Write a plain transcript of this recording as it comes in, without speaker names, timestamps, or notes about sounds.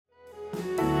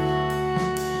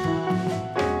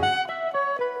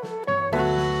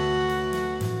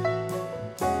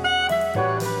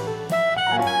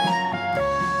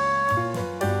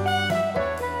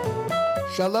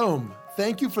Shalom.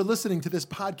 Thank you for listening to this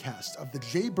podcast of the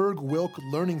J. Berg Wilk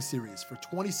Learning Series for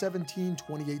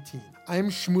 2017-2018. I am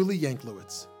Shmuley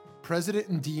Yanklowitz, President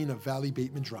and Dean of Valley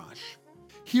Beit Midrash.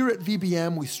 Here at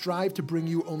VBM, we strive to bring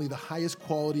you only the highest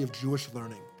quality of Jewish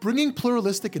learning, bringing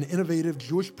pluralistic and innovative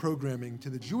Jewish programming to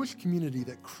the Jewish community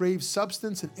that craves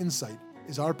substance and insight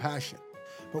is our passion,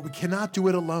 but we cannot do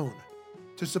it alone.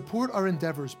 To support our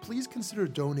endeavors, please consider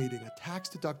donating a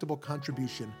tax-deductible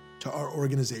contribution to our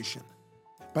organization.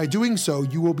 By doing so,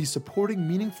 you will be supporting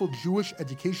meaningful Jewish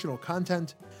educational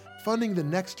content, funding the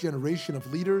next generation of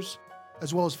leaders,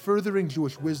 as well as furthering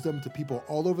Jewish wisdom to people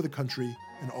all over the country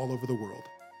and all over the world.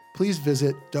 Please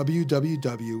visit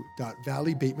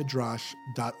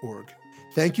www.valleybeitmidrash.org.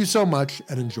 Thank you so much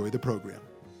and enjoy the program.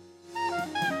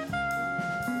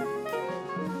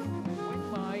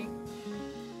 My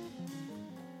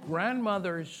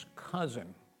grandmother's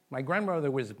cousin. My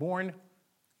grandmother was born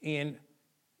in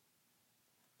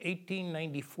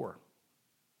 1894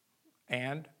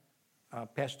 and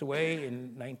passed away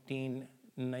in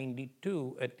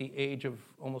 1992 at the age of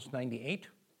almost 98.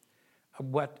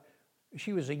 But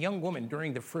she was a young woman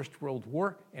during the First World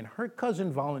War, and her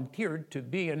cousin volunteered to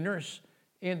be a nurse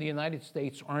in the United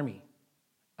States Army.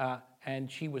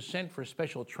 And she was sent for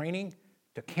special training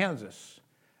to Kansas.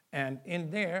 And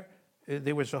in there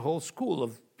was a whole school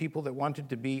of people that wanted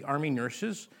to be Army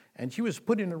nurses, and she was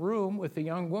put in a room with a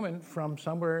young woman from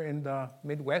somewhere in the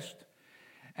Midwest,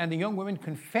 and the young woman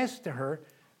confessed to her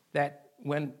that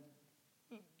when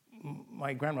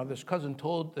my grandmother's cousin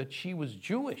told that she was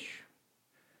Jewish,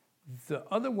 the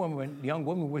other woman, the young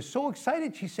woman, was so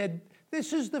excited, she said,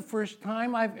 "This is the first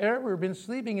time I've ever been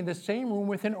sleeping in the same room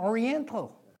with an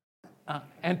Oriental."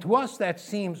 And to us that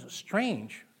seems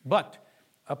strange, but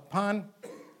upon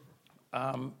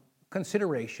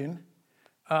consideration,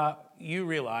 you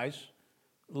realize,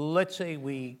 let's say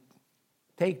we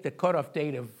take the cutoff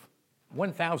date of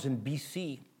 1000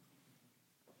 BC,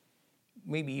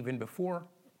 maybe even before.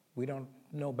 We don't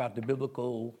know about the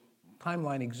biblical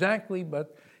timeline exactly,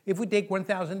 but if we take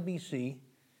 1000 BC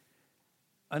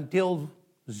until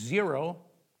 0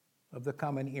 of the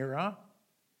Common Era,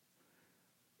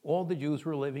 all the Jews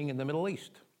were living in the Middle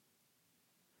East.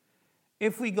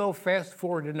 If we go fast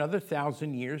forward another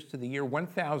 1,000 years to the year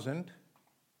 1000,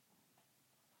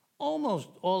 almost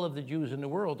all of the Jews in the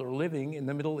world are living in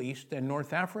the Middle East and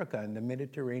North Africa in the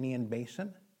Mediterranean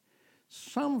basin.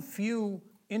 Some few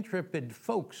intrepid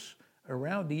folks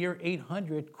around the year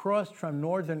 800 crossed from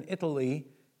northern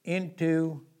Italy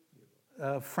into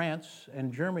France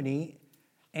and Germany,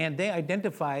 and they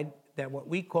identified that what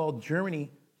we call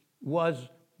Germany was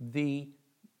the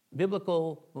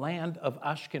biblical land of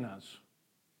Ashkenaz.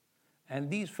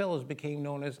 And these fellows became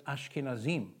known as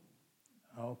Ashkenazim,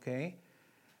 okay?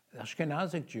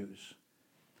 Ashkenazic Jews.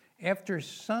 After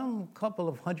some couple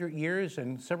of hundred years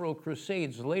and several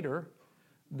crusades later,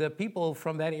 the people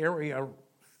from that area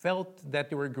felt that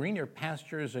there were greener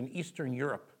pastures in Eastern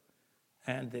Europe.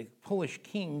 And the Polish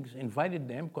kings invited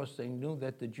them because they knew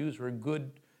that the Jews were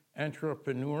good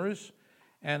entrepreneurs.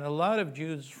 And a lot of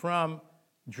Jews from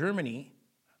Germany,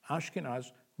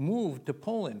 Ashkenaz, moved to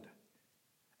Poland.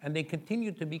 And they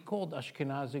continued to be called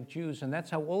Ashkenazic Jews, and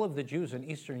that's how all of the Jews in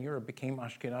Eastern Europe became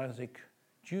Ashkenazic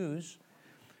Jews.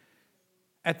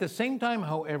 At the same time,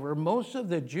 however, most of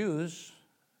the Jews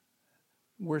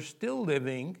were still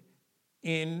living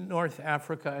in North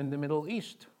Africa and the Middle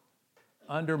East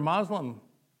under Muslim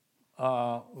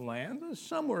land,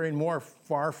 somewhere in more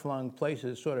far-flung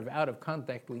places, sort of out of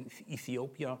contact with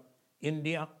Ethiopia,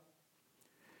 India.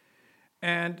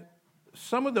 And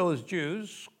some of those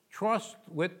Jews crossed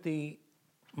with the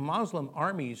Muslim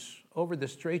armies over the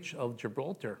Straits of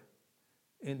Gibraltar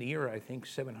in the year, I think,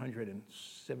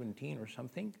 717 or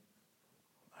something.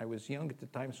 I was young at the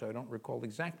time, so I don't recall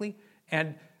exactly.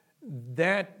 And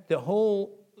that the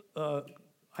whole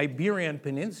Iberian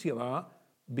Peninsula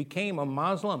became a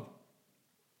Muslim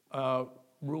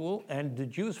rule, and the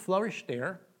Jews flourished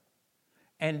there.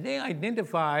 And they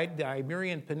identified the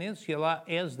Iberian Peninsula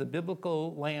as the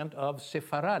biblical land of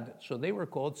Sepharad. So they were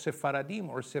called Sephardim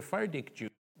or Sephardic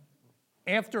Jews.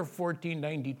 After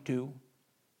 1492,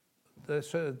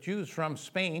 the Jews from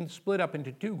Spain split up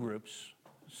into two groups.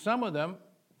 Some of them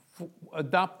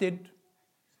adopted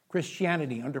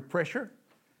Christianity under pressure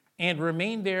and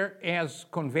remained there as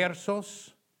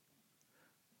conversos.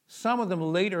 Some of them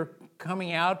later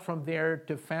coming out from there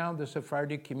to found the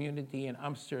Sephardic community in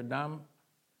Amsterdam,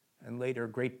 and later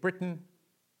Great Britain,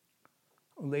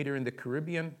 later in the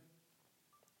Caribbean.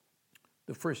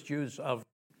 The first Jews of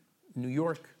New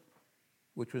York,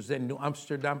 which was then New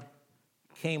Amsterdam,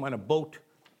 came on a boat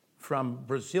from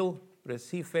Brazil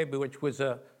Recife, which was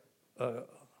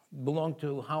belonged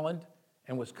to Holland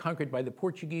and was conquered by the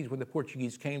Portuguese. When the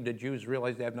Portuguese came, the Jews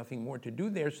realized they have nothing more to do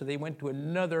there, so they went to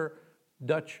another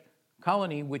Dutch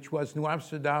colony, which was New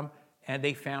Amsterdam, and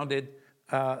they founded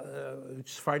a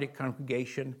Sephardic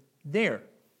congregation there.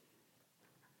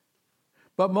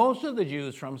 But most of the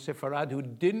Jews from Sepharad who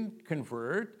didn't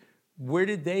convert, where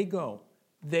did they go?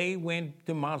 They went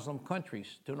to Muslim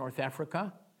countries, to North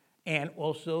Africa, and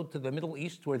also to the Middle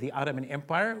East, where the Ottoman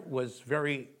Empire was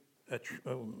very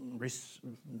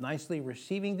nicely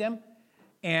receiving them.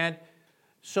 And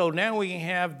so now we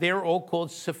have, they're all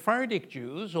called Sephardic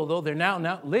Jews, although they're now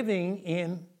not living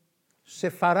in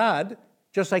Sepharad,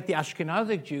 just like the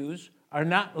Ashkenazic Jews are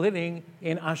not living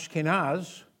in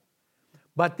Ashkenaz.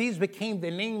 But these became the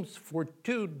names for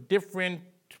two different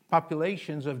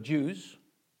populations of Jews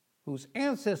whose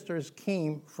ancestors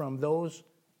came from those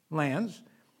lands.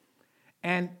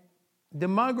 And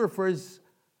demographers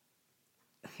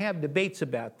have debates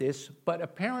about this, but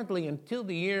apparently until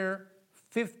the year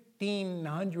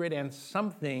 1500 and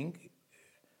something,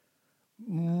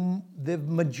 the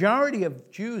majority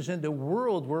of Jews in the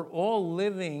world were all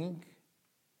living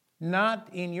not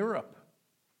in Europe.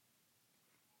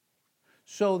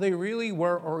 So they really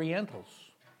were Orientals.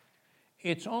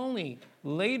 It's only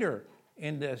later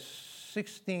in the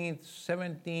 16th,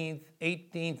 17th,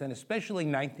 18th, and especially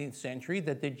 19th century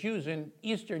that the Jews in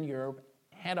Eastern Europe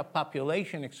had a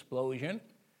population explosion,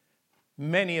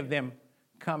 many of them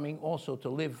coming also to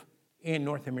live in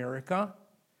North America.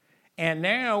 And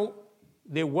now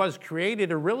there was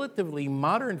created a relatively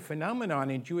modern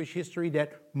phenomenon in Jewish history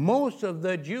that most of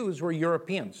the Jews were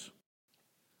Europeans.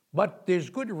 But there's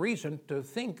good reason to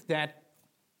think that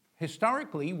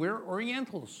historically we're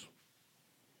Orientals.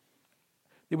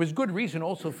 There was good reason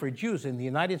also for Jews in the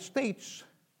United States.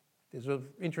 There's an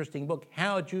interesting book,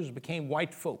 How Jews Became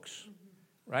White Folks,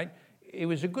 right? It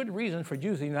was a good reason for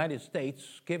Jews in the United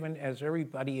States, given as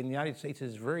everybody in the United States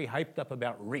is very hyped up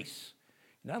about race.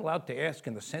 You're not allowed to ask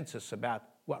in the census about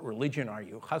what religion are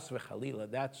you, chas v'chalila,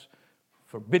 that's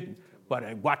forbidden.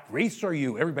 But what race are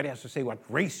you? Everybody has to say what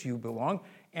race you belong.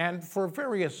 And for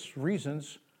various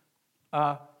reasons,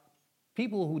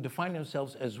 people who define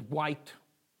themselves as white,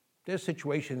 their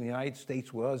situation in the United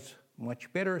States was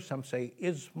much better. Some say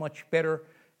is much better.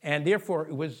 And therefore,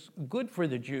 it was good for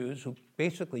the Jews who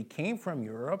basically came from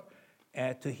Europe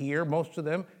to here, most of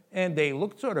them, and they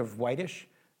looked sort of whitish,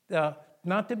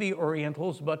 not to be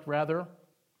Orientals, but rather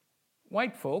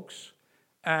white folks,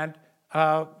 and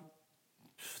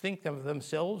think of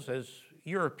themselves as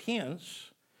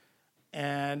Europeans.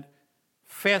 And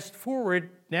fast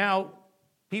forward, now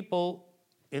people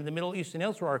in the Middle East and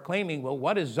elsewhere are claiming, well,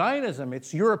 what is Zionism?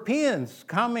 It's Europeans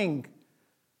coming.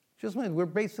 Just like we're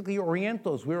basically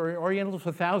Orientals. We were Orientals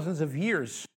for thousands of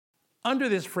years. Under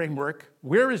this framework,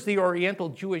 where is the Oriental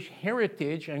Jewish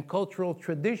heritage and cultural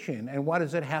tradition, and what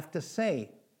does it have to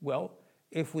say? Well,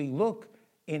 if we look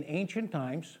in ancient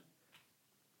times,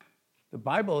 the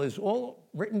Bible is all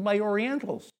written by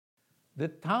Orientals. The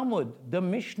Talmud, the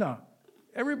Mishnah,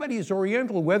 everybody is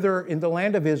Oriental, whether in the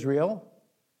land of Israel,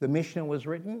 the Mishnah was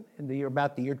written in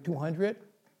about the year 200,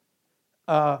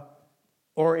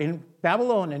 or in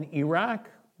Babylon and Iraq,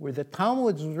 where the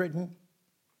Talmud was written.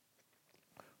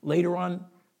 Later on,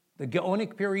 the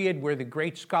Gaonic period, where the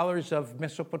great scholars of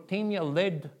Mesopotamia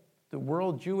led the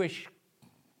world Jewish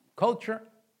culture,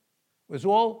 was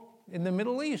all in the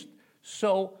Middle East.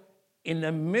 So in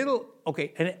the middle,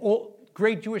 and all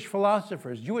great Jewish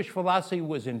philosophers. Jewish philosophy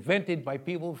was invented by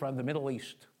people from the Middle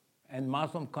East and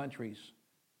Muslim countries.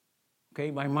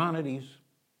 Maimonides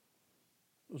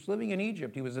was living in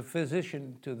Egypt. He was a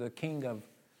physician to the king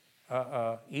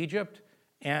of Egypt,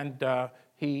 and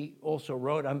he also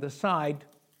wrote on the side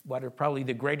what are probably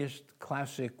the greatest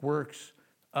classic works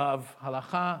of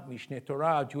Halakha, Mishneh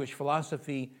Torah, Jewish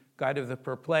philosophy, Guide of the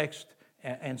Perplexed,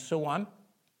 and so on.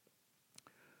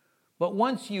 But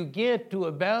once you get to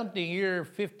about the year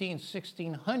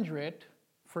 1600,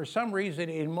 for some reason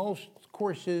in most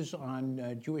courses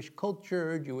on Jewish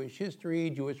culture, Jewish history,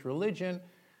 Jewish religion,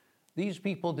 these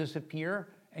people disappear,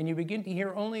 and you begin to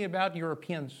hear only about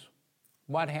Europeans.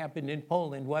 What happened in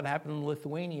Poland, what happened in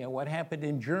Lithuania, what happened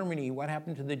in Germany, what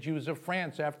happened to the Jews of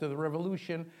France after the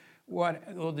revolution,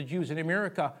 the Jews in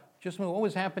America, just what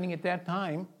was happening at that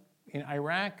time in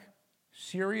Iraq,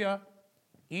 Syria,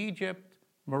 Egypt,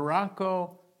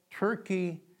 Morocco,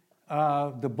 Turkey,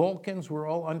 the Balkans were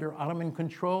all under Ottoman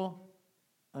control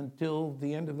until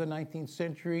the end of the 19th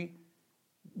century.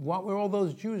 What were all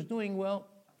those Jews doing? Well,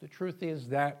 the truth is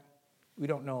that we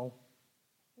don't know,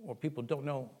 or people don't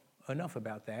know enough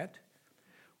about that.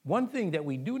 One thing that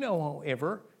we do know,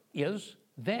 however, is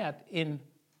that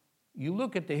you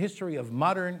look at the history of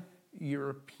modern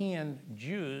European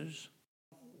Jews,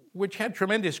 which had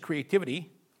tremendous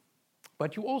creativity,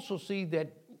 but you also see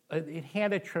that it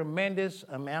had a tremendous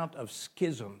amount of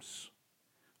schisms.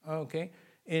 Okay,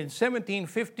 in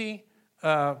 1750,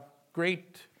 a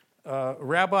great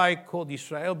rabbi called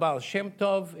Yisrael Baal Shem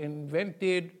Tov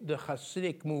invented the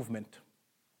Hasidic movement.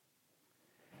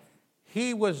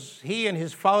 He and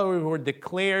his followers were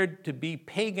declared to be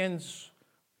pagans,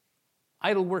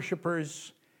 idol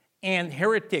worshippers, and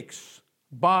heretics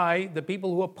by the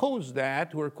people who opposed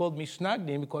that, who are called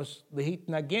misnagdim, because the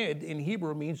hitnaged in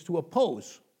Hebrew means to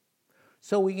oppose.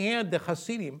 So we had the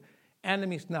Hasidim and the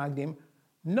misnagdim,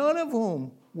 none of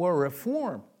whom were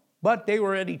Reform, but they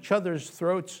were at each other's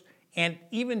throats. And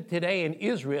even today in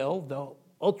Israel, the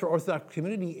ultra-Orthodox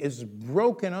community is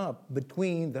broken up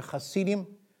between the Hasidim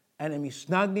and the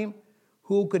misnagdim,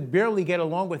 who could barely get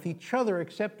along with each other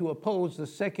except to oppose the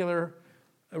secular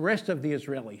rest of the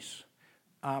Israelis.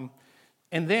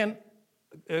 And then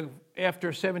after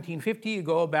 1750, you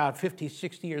go about 50,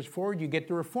 60 years forward, you get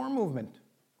the Reform movement.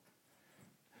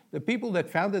 The people that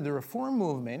founded the Reform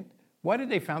movement, why did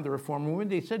they found the Reform movement?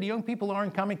 They said the young people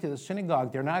aren't coming to the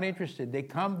synagogue. They're not interested. They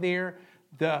come there.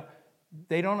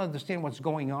 They don't understand what's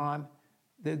going on.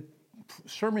 The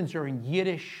sermons are in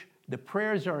Yiddish. The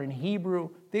prayers are in Hebrew.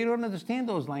 They don't understand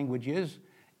those languages.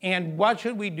 And what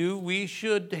should we do? We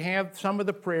should have some of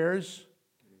the prayers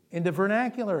in the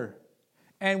vernacular.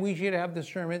 And we should have the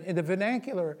sermon in the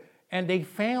vernacular. And they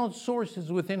found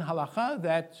sources within halakha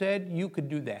that said you could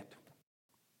do that.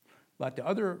 But the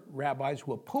other rabbis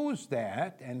who opposed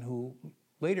that and who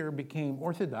later became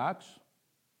Orthodox,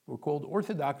 were called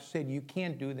Orthodox, said you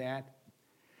can't do that.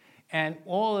 And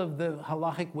all of the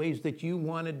halachic ways that you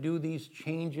want to do these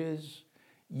changes,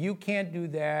 you can't do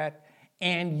that.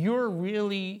 And you're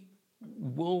really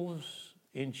wolves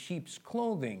in sheep's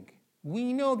clothing.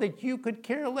 We know that you could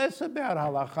care less about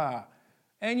halakha,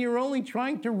 and you're only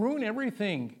trying to ruin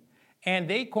everything. And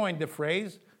they coined the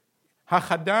phrase,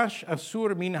 Hachadash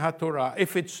asur min haTorah.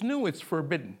 If it's new, it's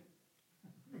forbidden.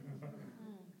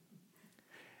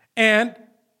 And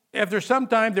after some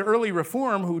time, the early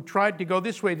Reform, who tried to go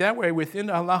this way, that way, within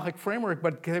the halachic framework,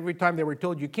 but every time they were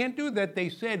told you can't do that, they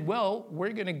said, well,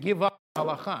 we're going to give up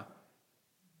halakha.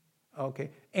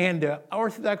 Okay. And the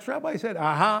Orthodox rabbi said,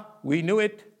 aha, we knew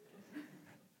it.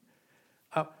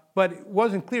 But it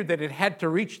wasn't clear that it had to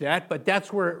reach that, but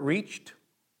that's where it reached.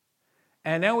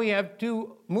 And now we have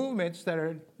two movements that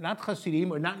are not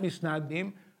Hasidim or not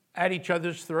Misnagdim at each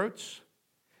other's throats.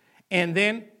 And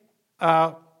then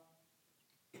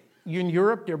in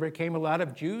Europe, there became a lot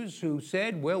of Jews who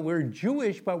said, well, we're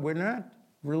Jewish, but we're not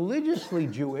religiously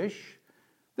Jewish.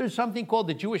 There's something called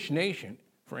the Jewish nation.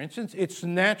 For instance, its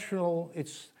national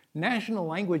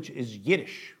language is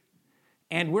Yiddish.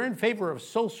 And we're in favor of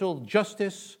social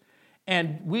justice.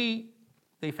 And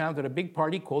they founded a big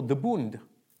party called the Bund,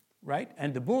 right?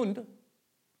 And the Bund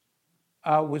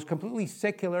was completely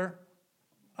secular,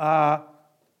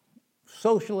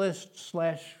 socialist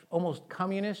 / almost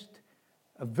communist,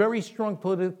 very strong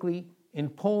politically in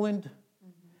Poland,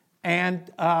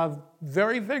 and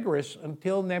very vigorous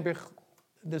until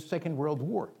the Second World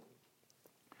War.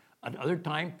 At other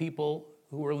time, people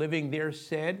who were living there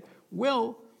said,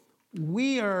 well,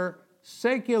 we are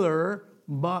secular,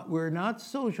 but we're not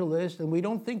socialist, and we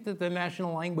don't think that the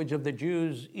national language of the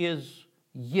Jews is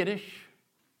Yiddish,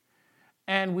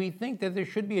 and we think that there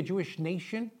should be a Jewish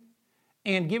nation.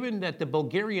 And given that the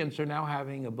Bulgarians are now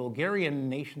having a Bulgarian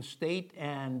nation state,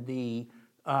 and the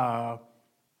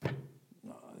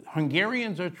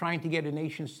Hungarians are trying to get a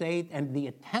nation state, and the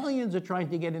Italians are trying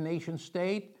to get a nation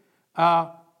state,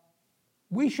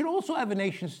 we should also have a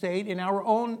nation state in our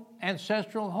own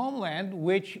ancestral homeland,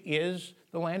 which is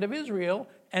the land of Israel,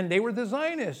 and they were the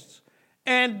Zionists.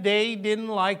 And they didn't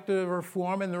like the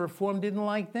Reform, and the Reform didn't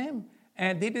like them.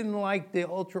 And they didn't like the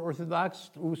ultra-Orthodox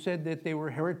who said that they were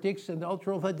heretics, and the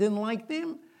ultra-Orthodox didn't like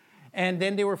them. And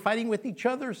then they were fighting with each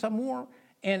other some more.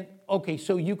 And, okay,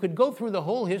 so you could go through the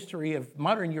whole history of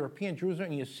modern European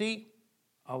Jerusalem, and you see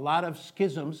a lot of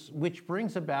schisms, which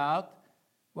brings about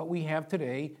what we have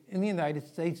today in the United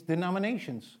States,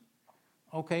 denominations.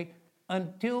 Okay?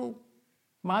 Until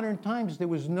modern times, there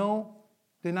was no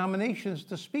denominations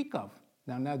to speak of.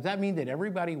 Now, does that mean that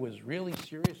everybody was really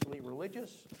seriously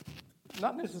religious?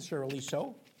 Not necessarily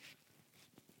so.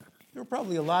 There were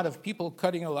probably a lot of people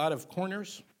cutting a lot of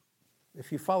corners.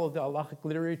 If you follow the halachic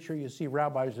literature, you see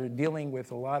rabbis are dealing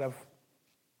with a lot of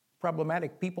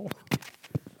problematic people.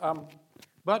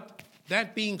 But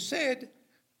that being said,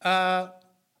 okay,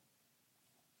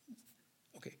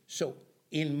 so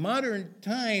in modern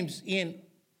times, in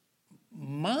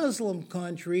Muslim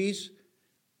countries,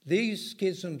 these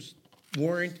schisms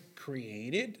weren't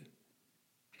created.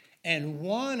 And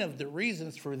one of the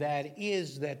reasons for that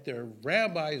is that the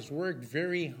rabbis worked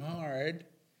very hard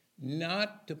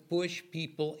not to push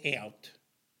people out.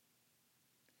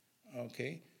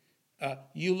 Okay?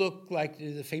 You look like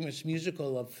the famous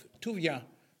musical of Tuvia,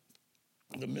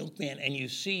 the milkman, and you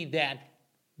see that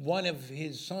one of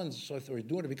his sons or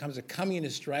daughter becomes a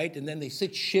communist, right? And then they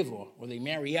sit shiva, or they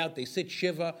marry out, they sit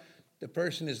shiva, the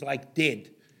person is like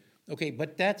dead. Okay,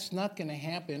 but that's not going to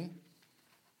happen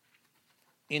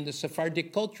in the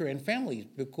Sephardic culture and families,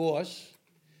 because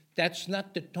that's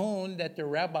not the tone that the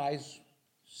rabbis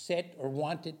set or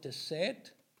wanted to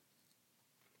set.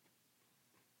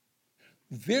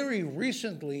 Very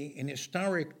recently, in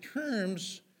historic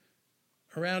terms,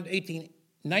 around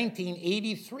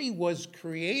 1983 was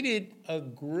created a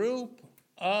group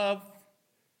of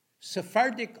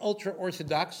Sephardic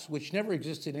ultra-Orthodox, which never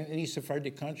existed in any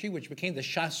Sephardic country, which became the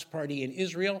Shas party in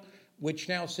Israel, which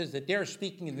now says that they're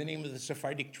speaking in the name of the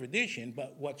Sephardic tradition.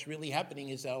 But what's really happening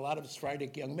is that a lot of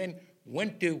Sephardic young men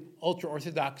went to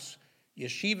ultra-Orthodox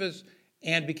yeshivas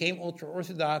and became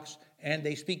ultra-Orthodox, and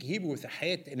they speak Hebrew with a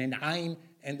het and an ayin,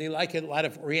 and they like a lot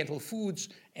of Oriental foods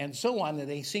and so on, and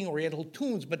they sing Oriental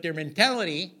tunes, but their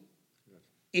mentality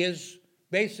is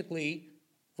basically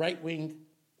right-wing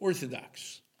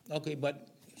Orthodox. Okay, but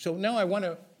so now I want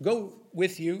to go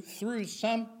with you through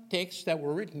some texts that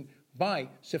were written by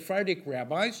Sephardic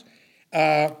rabbis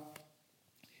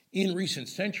in recent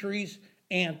centuries,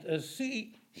 and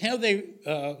see how they,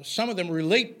 some of them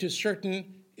relate to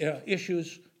certain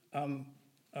issues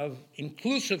of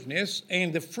inclusiveness,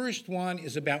 and the first one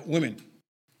is about women.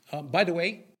 By the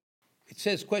way, it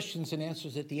says questions and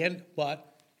answers at the end, but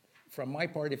from my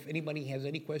part, if anybody has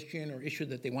any question or issue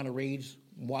that they want to raise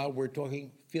while we're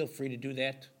talking, feel free to do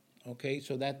that. Okay,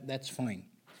 so that's fine.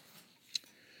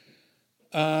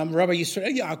 Rabbi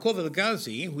Yisrael Yaakov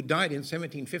El-Ghazi, who died in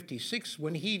 1756,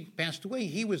 when he passed away,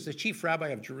 he was the chief rabbi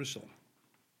of Jerusalem.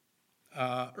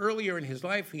 Earlier in his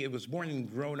life, he was born and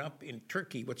grown up in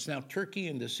Turkey, what's now Turkey,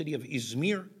 in the city of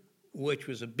Izmir, which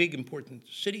was a big, important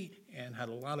city and had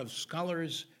a lot of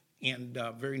scholars and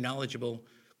very knowledgeable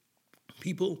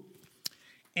people.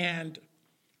 And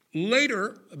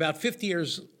later, about 50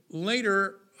 years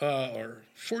later, or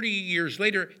 40 years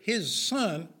later, his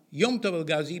son, Yom Tov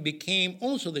El-Ghazi, became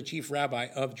also the chief rabbi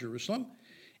of Jerusalem.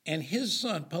 And his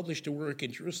son published a work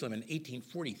in Jerusalem in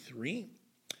 1843,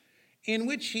 in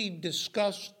which he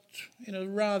discussed, in a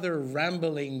rather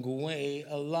rambling way,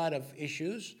 a lot of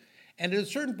issues. And at a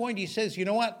certain point, he says, you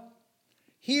know what?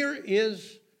 Here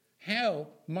is how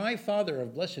my father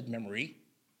of blessed memory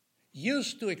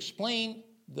used to explain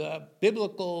the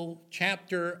biblical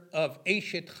chapter of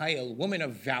Eshet Chayil, woman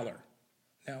of valor.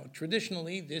 Now,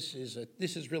 traditionally, this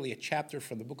is really a chapter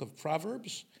from the book of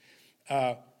Proverbs,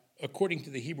 according to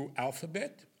the Hebrew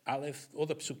alphabet. Aleph, all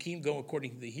the psukim go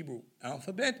according to the Hebrew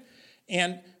alphabet.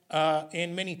 And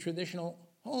in many traditional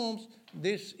homes,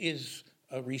 this is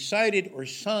recited or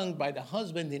sung by the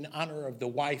husband in honor of the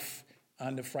wife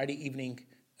on the Friday evening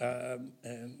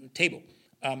table.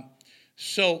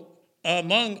 So,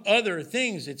 among other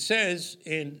things, it says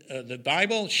in the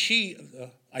Bible, she,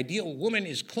 the ideal woman,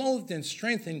 is clothed in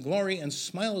strength and glory and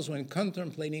smiles when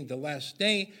contemplating the last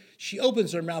day. She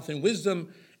opens her mouth in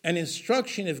wisdom, and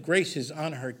instruction of grace is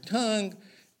on her tongue,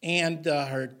 and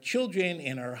her children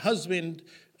and her husband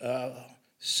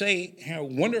say how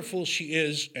wonderful she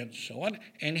is, and so on.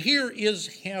 And here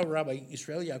is how Rabbi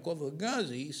Yisrael Yaakov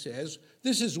El-Ghazi says,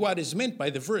 this is what is meant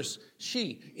by the verse.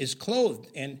 She is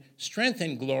clothed in strength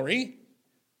and glory.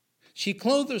 She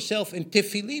clothed herself in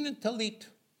tefillin and talit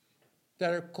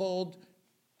that are called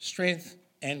strength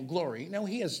and glory. Now,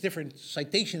 he has different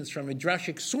citations from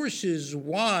midrashic sources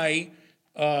why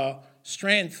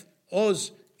strength,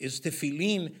 oz, is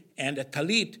tefillin, and a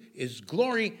talit is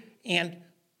glory. And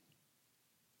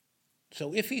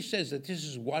so if he says that this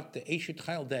is what the Eshet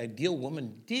Chayil, the ideal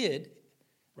woman, did,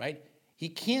 right, he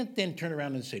can't then turn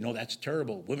around and say, no, that's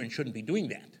terrible. Women shouldn't be doing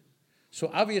that. So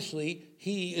obviously,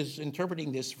 he is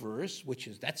interpreting this verse,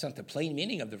 that's not the plain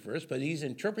meaning of the verse, but he's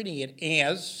interpreting it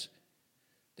as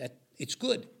that it's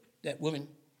good that women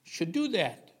should do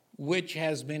that, which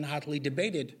has been hotly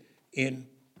debated in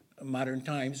modern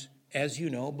times, as you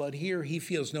know, but here he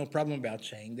feels no problem about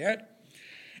saying that.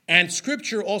 And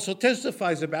Scripture also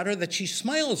testifies about her that she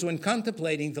smiles when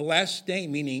contemplating the last day,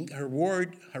 meaning her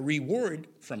reward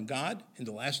from God in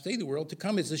the last day, the world to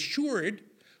come, is assured.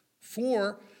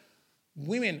 For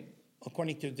women,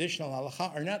 according to traditional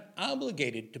halacha, are not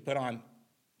obligated to put on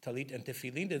talit and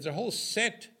tefillin. There's a whole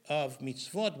set of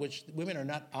mitzvot, which women are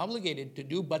not obligated to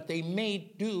do, but they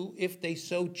may do if they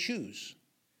so choose.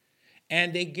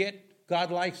 And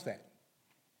God likes that.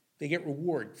 They get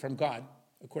reward from God,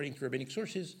 according to rabbinic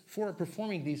sources, for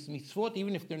performing these mitzvot,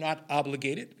 even if they're not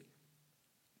obligated.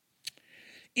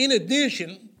 In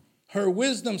addition, her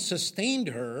wisdom sustained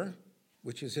her,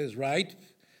 which is his right.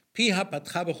 Piha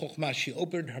patcha b'chokhmah, she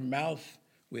opened her mouth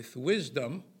with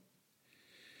wisdom,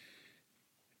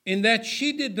 in that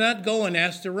she did not go and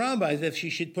ask the rabbis if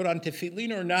she should put on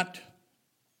tefillin or not.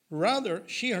 Rather,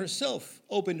 she herself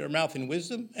opened her mouth in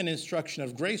wisdom, and instruction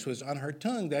of grace was on her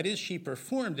tongue. That is, she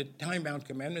performed the time-bound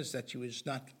commandments that she was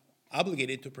not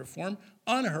obligated to perform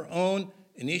on her own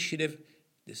initiative,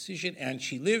 decision, and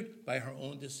she lived by her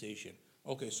own decision.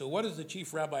 Okay, so what is the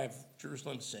chief rabbi of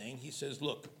Jerusalem saying? He says,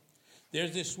 look,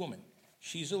 there's this woman.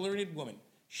 She's a learned woman.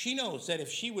 She knows that if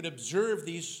she would observe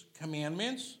these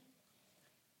commandments,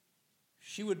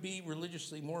 she would be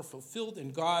religiously more fulfilled,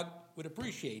 and God would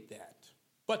appreciate that.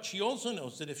 But she also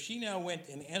knows that if she now went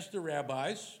and asked the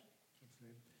rabbis,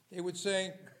 they would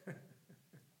say,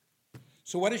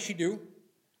 so what does she do?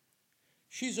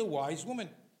 She's a wise woman.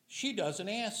 She doesn't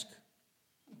ask.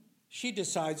 She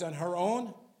decides on her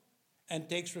own and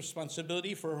takes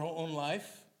responsibility for her own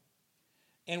life.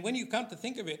 And when you come to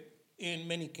think of it, in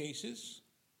many cases,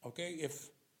 okay, if,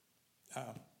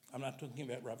 I'm not talking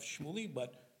about Rav Shmuley,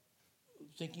 but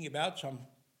thinking about some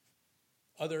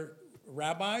other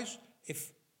rabbis,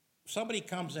 if somebody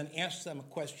comes and asks them a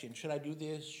question, should I do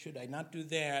this, should I not do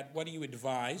that, what do you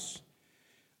advise?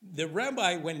 The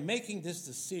rabbi, when making this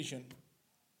decision,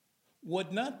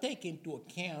 would not take into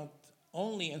account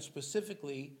only and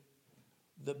specifically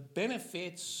the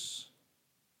benefits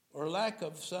or lack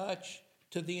of such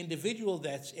to the individual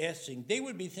that's asking. They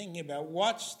would be thinking about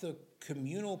what's the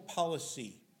communal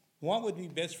policy, what would be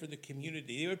best for the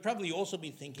community. They would probably also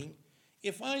be thinking,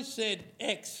 if I said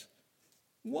X,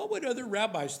 what would other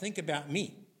rabbis think about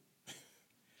me?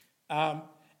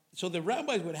 So the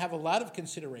rabbis would have a lot of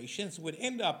considerations, would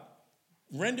end up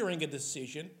rendering a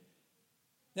decision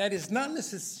that is not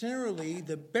necessarily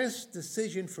the best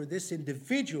decision for this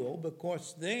individual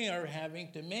because they are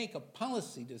having to make a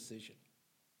policy decision.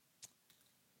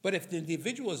 But if the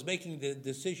individual is making the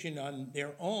decision on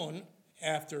their own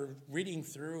after reading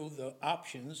through the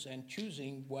options and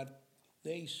choosing what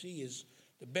they see as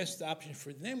the best option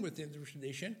for them within the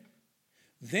tradition,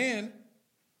 then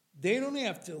they don't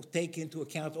have to take into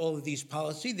account all of these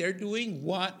policies. They're doing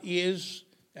what is,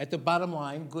 at the bottom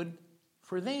line, good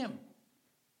for them.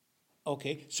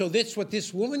 Okay, so that's what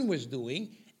this woman was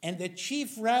doing, and the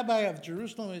chief rabbi of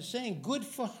Jerusalem is saying, good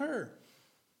for her.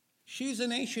 She's an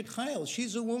Eshet Chayil.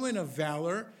 She's a woman of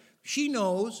valor. She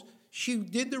knows. She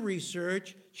did the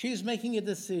research. She's making a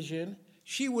decision.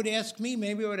 She would ask me,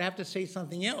 maybe I would have to say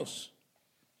something else.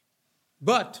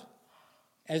 But,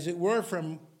 as it were,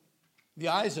 from the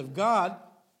eyes of God,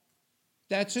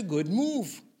 that's a good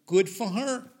move. Good for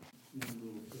her.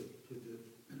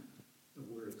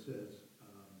 Where it says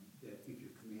that if you're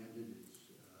commanded, it's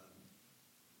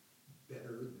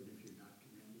better than if you're not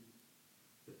commanded.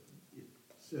 It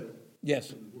said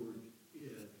Yes. in the word,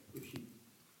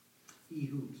 he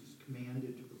who is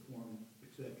commanded to perform,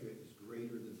 etc., is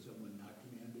greater than someone not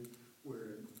commanded,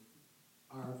 where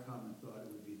our common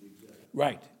thought would be the exact.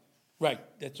 Right.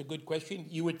 That's a good question.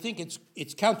 You would think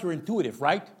it's counterintuitive,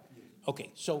 right? Yes.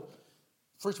 Okay, so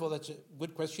first of all, that's a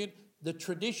good question. The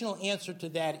traditional answer to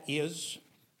that is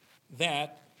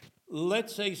that,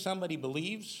 let's say somebody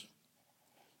believes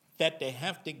that they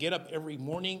have to get up every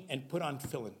morning and put on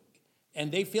tefillin,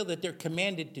 and they feel that they're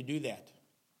commanded to do that.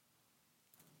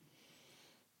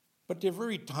 But they're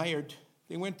very tired.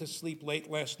 They went to sleep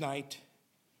late last night,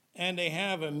 and they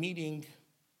have a meeting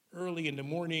early in the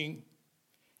morning,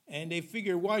 and they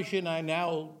figure, why shouldn't I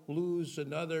now lose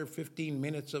another 15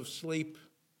 minutes of sleep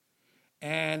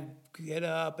and get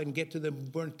up and get to the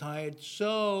burn tired?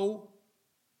 So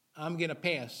I'm going to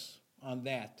pass on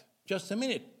that. Just a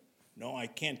minute. No, I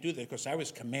can't do that because I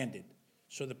was commanded.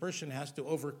 So the person has to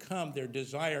overcome their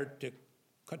desire to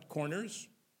cut corners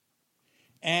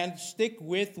and stick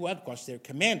with what? Because they're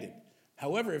commanded.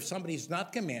 However, if somebody's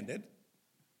not commanded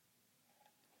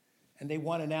and they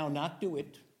want to now not do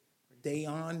it, day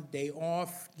on, day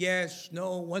off, yes,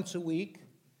 no, once a week,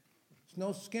 there's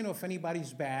no skin off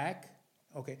anybody's back.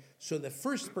 Okay, so the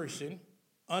first person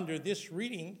under this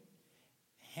reading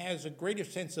has a greater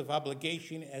sense of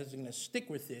obligation as going to stick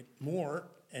with it more,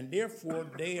 and therefore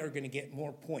they are going to get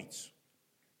more points.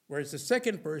 Whereas the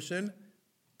second person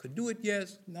could do it,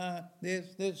 yes, not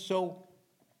this. So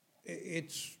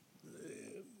it's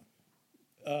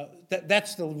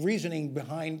that's the reasoning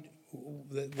behind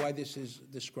why this is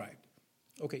described.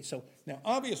 Okay, so now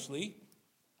obviously,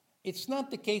 it's not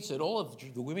the case that all of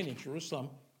the women in Jerusalem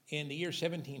in the year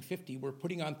 1750 were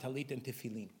putting on talit and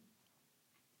tefillin.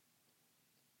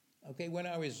 Okay, when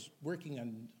I was working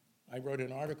on, I wrote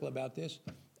an article about this,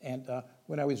 and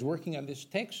when I was working on this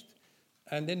text,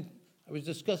 and then I was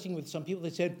discussing with some people, they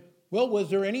said, well, was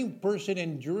there any person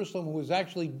in Jerusalem who was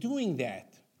actually doing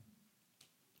that?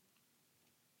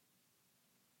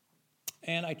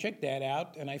 And I checked that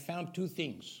out, and I found two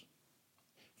things.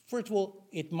 First of all,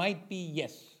 it might be,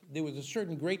 yes, there was a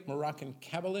certain great Moroccan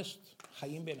Kabbalist,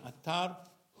 Hayyim ben Attar,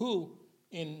 who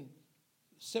in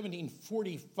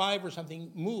 1745 or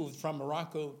something moved from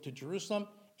Morocco to Jerusalem,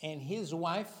 and his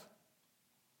wife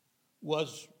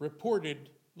was reported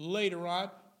later on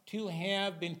to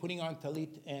have been putting on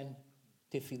talit and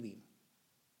tefillin.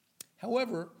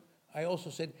 However, I also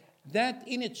said that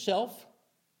in itself,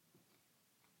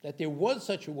 that there was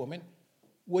such a woman,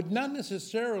 would not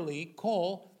necessarily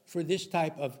call for this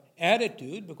type of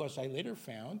attitude, because I later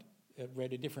found,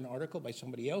 read a different article by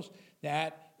somebody else,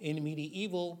 that in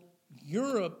medieval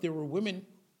Europe there were women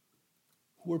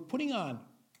who were putting on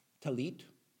talit,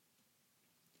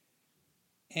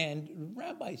 and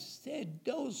Rabbi said,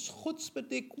 those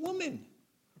chutzpahdik women,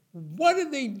 what are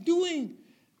they doing?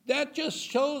 That just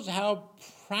shows how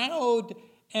proud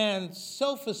and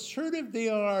self-assertive they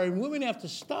are, and women have to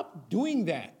stop doing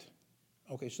that.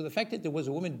 Okay, so the fact that there was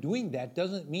a woman doing that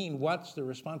doesn't mean what's the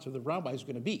response of the rabbi is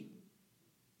going to be.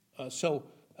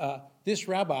 This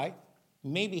rabbi,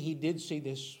 maybe he did see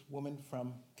this woman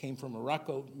came from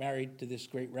Morocco, married to this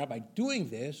great rabbi, doing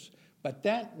this, but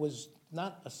that was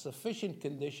not a sufficient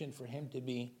condition for him to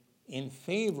be in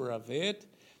favor of it.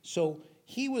 So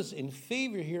he was in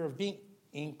favor here of being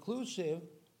inclusive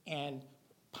and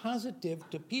positive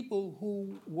to people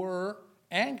who were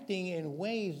acting in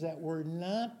ways that were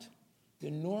not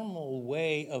the normal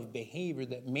way of behavior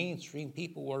that mainstream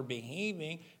people were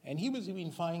behaving, and he was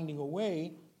even finding a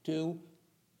way to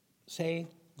say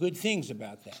good things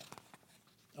about that.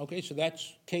 Okay, so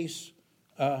that's case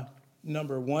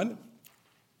number one.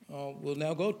 We'll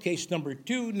now go to case number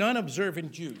two,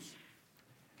 non-observant Jews.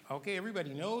 Okay,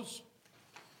 everybody knows,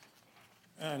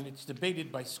 and it's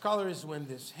debated by scholars when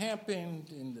this happened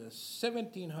in the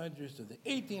 1700s to the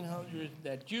 1800s,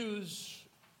 that Jews,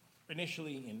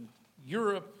 initially in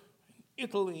Europe,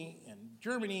 Italy, and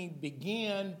Germany,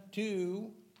 began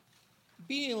to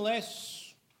be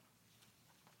less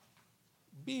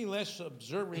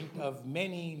observant of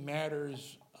many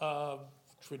matters of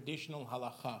traditional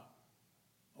halakha.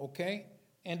 Okay?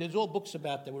 And there's all books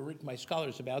about that were written by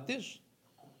scholars about this.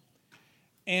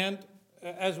 And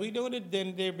as we noted,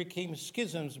 then there became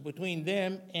schisms between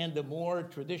them and the more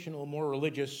traditional, more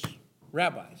religious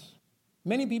rabbis.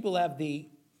 Many people have the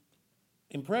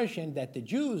impression that the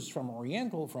Jews from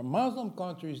Muslim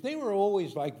countries, they were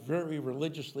always like very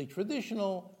religiously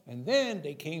traditional, and then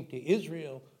they came to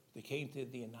Israel, they came to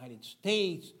the United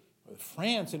States, or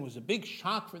France, and it was a big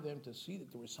shock for them to see that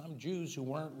there were some Jews who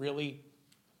weren't really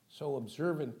so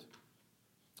observant.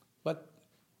 But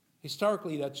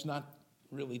historically, that's not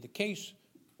really the case.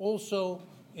 Also,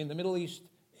 in the Middle East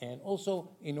and also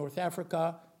in North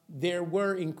Africa, there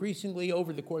were increasingly,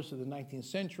 over the course of the 19th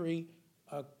century,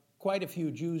 quite a few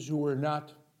Jews who were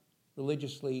not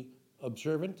religiously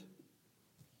observant.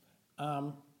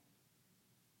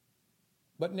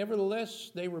 But nevertheless,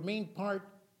 they remained part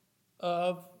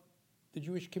of the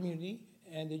Jewish community,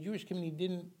 and the Jewish community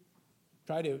didn't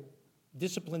try to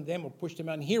discipline them or push them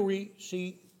out. And here we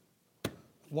see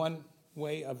one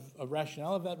way of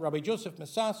rationale of that. Rabbi Joseph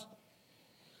Massas,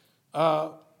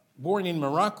 born in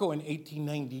Morocco in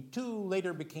 1892,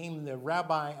 later became the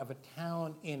rabbi of a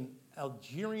town in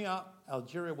Algeria.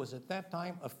 Algeria was at that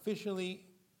time officially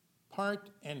part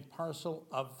and parcel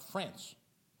of France,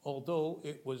 although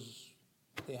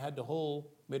they had the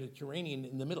whole Mediterranean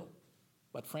in the middle.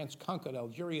 But France conquered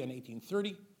Algeria in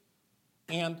 1830,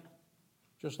 and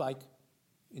just like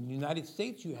in the United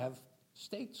States, you have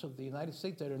states of the United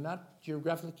States that are not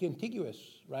geographically contiguous,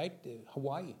 right?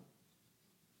 Hawaii,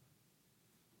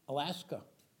 Alaska,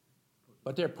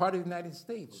 but they're part of the United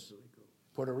States.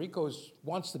 Puerto Rico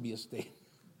wants to be a state.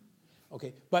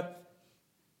 Okay, but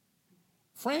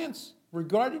France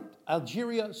regarded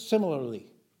Algeria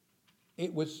similarly.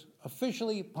 It was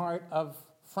officially part of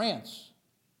France,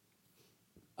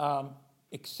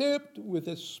 except with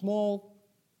a small,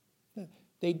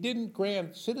 they didn't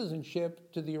grant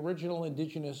citizenship to the original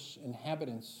indigenous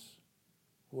inhabitants,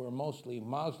 who were mostly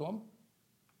Muslim.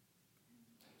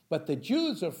 But the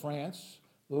Jews of France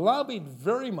lobbied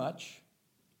very much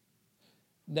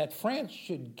that France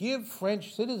should give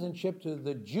French citizenship to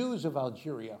the Jews of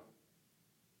Algeria,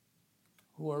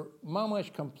 who are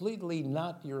mamash completely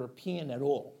not European at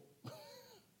all.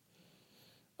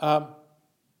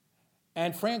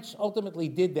 And France ultimately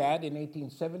did that in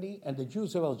 1870, and the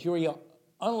Jews of Algeria,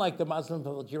 unlike the Muslims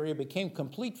of Algeria, became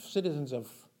complete citizens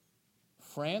of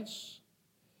France.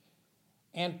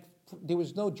 And there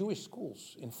was no Jewish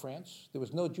schools in France. There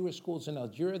was no Jewish schools in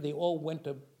Algeria. They all went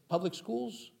to public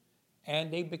schools,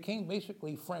 and they became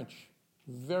basically French,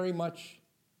 very much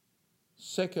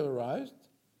secularized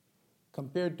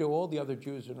compared to all the other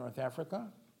Jews in North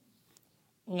Africa.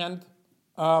 And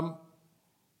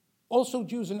also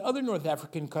Jews in other North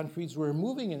African countries were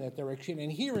moving in that direction. And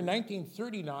here in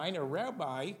 1939, a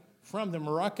rabbi from the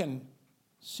Moroccan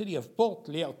city of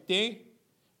Port-Léautey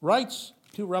writes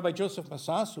to Rabbi Joseph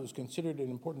Massas, who was considered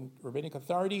an important rabbinic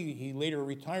authority. He later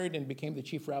retired and became the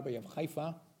chief rabbi of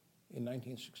Haifa in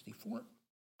 1964.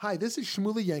 Hi, this is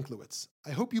Shmuley Yanklowitz.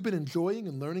 I hope you've been enjoying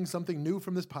and learning something new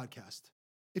from this podcast.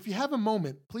 If you have a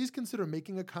moment, please consider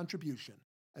making a contribution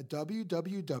at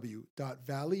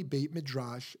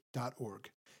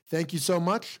www.valleybeitmidrash.org. Thank you so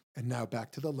much, and now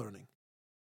back to the learning.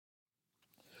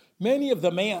 Many of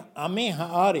the Amei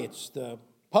Haaretz, the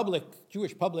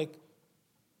Jewish public,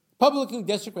 publicly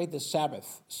desecrate the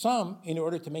Sabbath, some in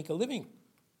order to make a living.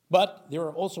 But there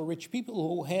are also rich people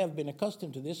who have been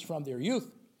accustomed to this from their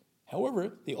youth.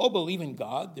 However, they all believe in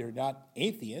God, they're not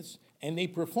atheists, and they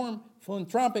perform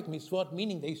philanthropic mitzvot,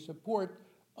 meaning they support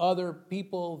other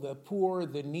people, the poor,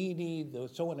 the needy,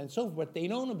 so on and so forth, but they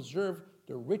don't observe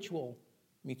the ritual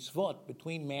mitzvot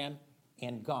between man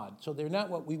and God. So they're not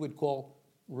what we would call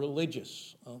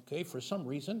religious, okay? For some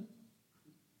reason,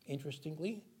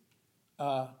 interestingly,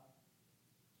 I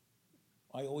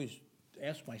always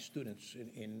ask my students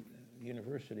in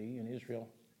university in Israel,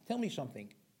 tell me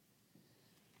something.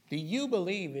 Do you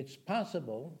believe it's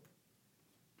possible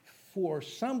for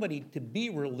somebody to be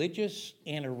religious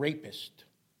and a rapist?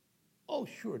 Oh,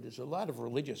 sure, there's a lot of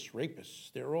religious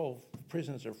rapists.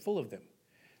 Prisons are full of them.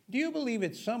 Do you believe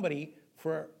it's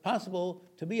possible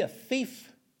to be a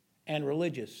thief and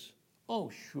religious?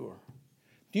 Oh, sure.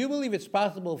 Do you believe it's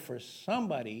possible for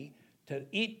somebody to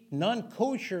eat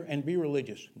non-kosher and be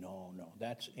religious? No,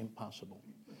 that's impossible.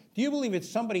 Do you believe it's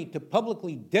somebody to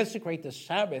publicly desecrate the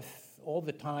Sabbath all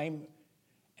the time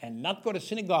and not go to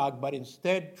synagogue, but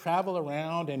instead travel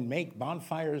around and make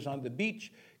bonfires on the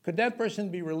beach? Could that person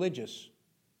be religious?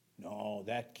 No,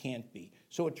 that can't be.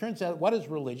 So it turns out, what is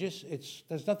religious?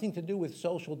 There's nothing to do with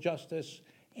social justice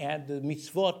and the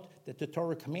mitzvot that the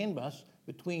Torah commands us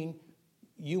between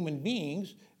human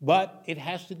beings, but it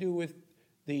has to do with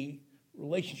the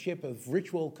relationship of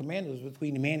ritual commandments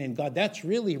between man and God. That's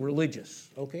really religious,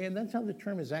 okay? And that's how the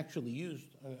term is actually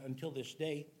used until this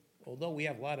day, although we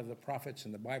have a lot of the prophets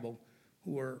in the Bible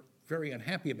who are very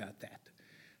unhappy about that.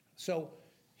 So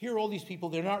here are all these people,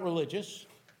 they're not religious,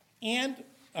 and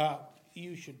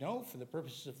you should know, for the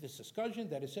purposes of this discussion,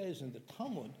 that it says in the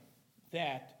Talmud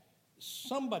that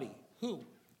somebody who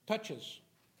touches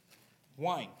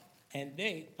wine and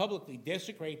they publicly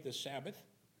desecrate the Sabbath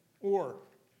or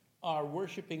are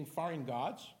worshiping foreign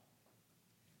gods,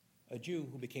 a Jew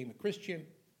who became a Christian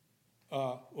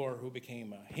or who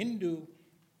became a Hindu,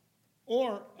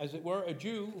 or, as it were, a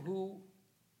Jew who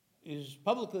is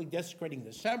publicly desecrating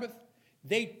the Sabbath,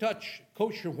 they touch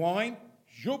kosher wine,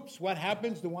 zhoops, what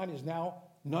happens? The wine is now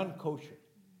non-kosher.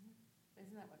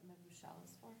 Isn't that what mevushal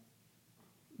is for?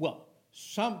 Well,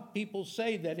 some people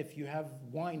say that if you have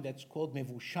wine that's called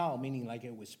mevushal, meaning like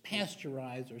it was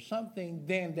pasteurized or something,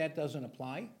 then that doesn't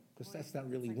apply, because that's not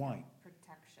really wine.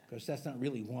 Protection. Because that's not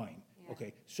really wine. Yeah.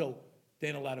 Okay, so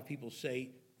then a lot of people say,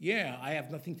 yeah, I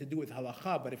have nothing to do with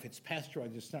halakha, but if it's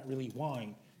pasteurized, it's not really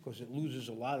wine, because it loses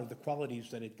a lot of the qualities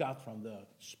that it got from the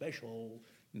special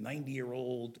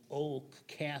 90-year-old oak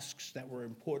casks that were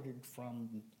imported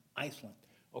from Iceland.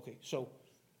 Okay, so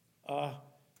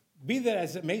be that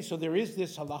as it may, so there is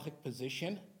this halachic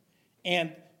position,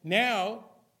 and now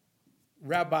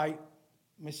Rabbi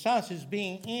Massas is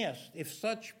being asked if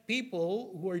such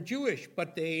people who are Jewish,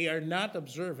 but they are not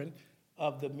observant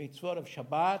of the mitzvot of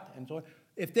Shabbat and so on,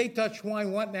 if they touch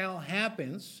wine, what now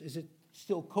happens? Is it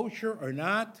still kosher or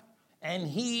not?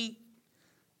 And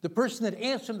the person that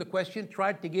asked him the question,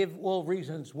 tried to give all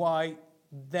reasons why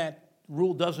that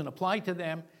rule doesn't apply to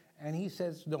them, and he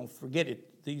says, no, forget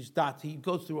it, these dots. He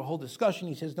goes through a whole discussion.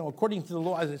 He says, no, according to the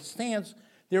law as it stands,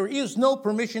 there is no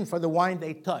permission for the wine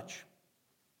they touch.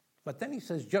 But then he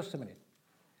says, just a minute.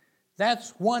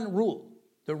 That's one rule.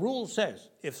 The rule says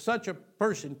if such a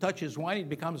person touches wine, it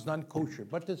becomes non-kosher.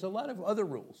 But there's a lot of other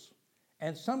rules.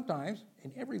 And sometimes,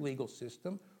 in every legal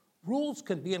system, rules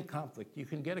can be in conflict. You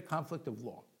can get a conflict of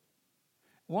law.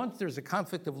 Once there's a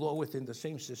conflict of law within the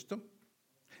same system,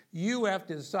 you have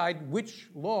to decide which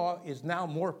law is now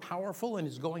more powerful and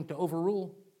is going to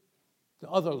overrule the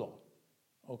other law.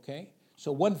 Okay?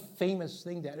 So one famous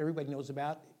thing that everybody knows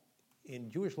about in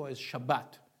Jewish law is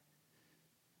Shabbat.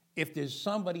 If there's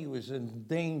somebody who is in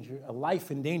danger, a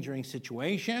life-endangering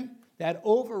situation, that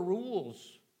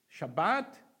overrules Shabbat,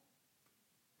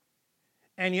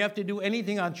 and you have to do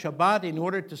anything on Shabbat in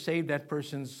order to save that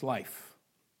person's life.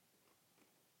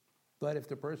 But if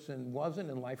the person wasn't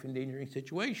in a life-endangering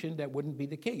situation, that wouldn't be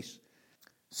the case.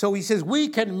 So he says, we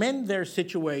can mend their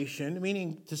situation,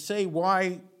 meaning to say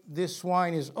why this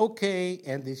wine is okay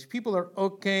and these people are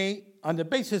okay on the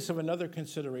basis of another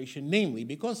consideration, namely,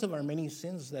 because of our many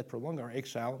sins that prolong our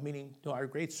exile, meaning to our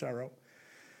great sorrow,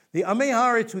 the Amei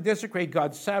Haaretz who desecrate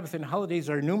God's Sabbath and holidays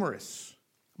are numerous.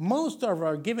 Most of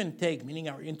our give and take, meaning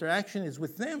our interaction, is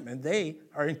with them, and they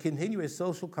are in continuous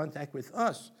social contact with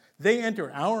us. They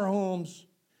enter our homes,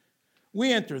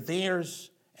 we enter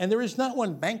theirs, and there is not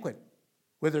one banquet,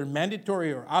 whether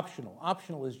mandatory or optional.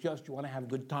 Optional is just you want to have a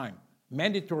good time.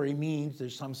 Mandatory means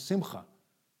there's some simcha,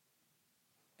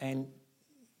 and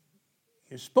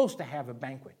you're supposed to have a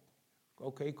banquet,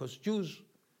 okay? Because Jews,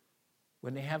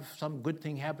 when they have some good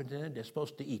thing happen to them, they're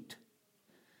supposed to eat,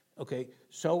 okay?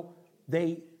 So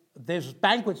there's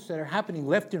banquets that are happening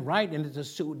left and right, and it's a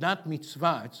su'udat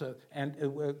mitzvah.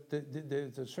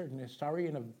 There's a certain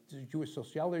historian of Jewish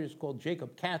sociology called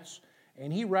Jacob Katz,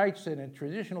 and he writes that in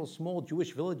traditional small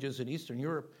Jewish villages in Eastern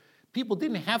Europe, people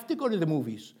didn't have to go to the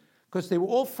movies because they were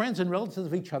all friends and relatives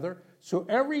of each other. So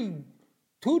every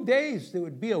 2 days there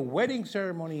would be a wedding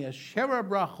ceremony, a sheva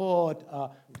brachot,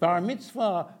 a bar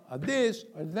mitzvah, a this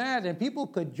or that, and people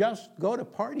could just go to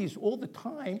parties all the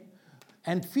time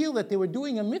and feel that they were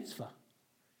doing a mitzvah.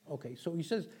 Okay, so he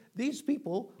says, these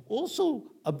people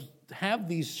also have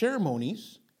these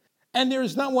ceremonies, and there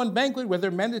is not one banquet,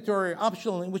 whether mandatory or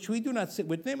optional, in which we do not sit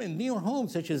with them in near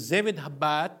homes, such as Zevid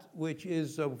Habat, which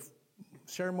is a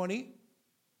ceremony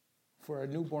for a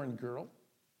newborn girl,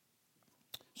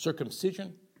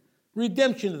 circumcision,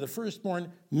 redemption of the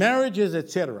firstborn, marriages,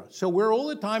 etc. So we're all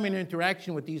the time in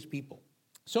interaction with these people.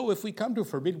 So if we come to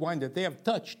forbid wine that they have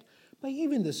touched, by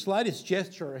even the slightest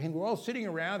gesture, and we're all sitting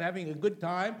around having a good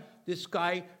time. This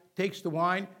guy takes the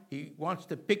wine. He wants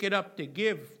to pick it up to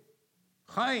give.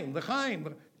 Chaim,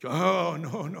 l'chaim. Oh,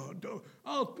 no.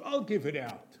 I'll give it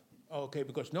out. Okay,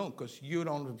 because you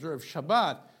don't observe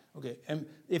Shabbat. Okay, and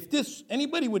if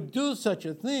anybody would do such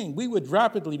a thing, we would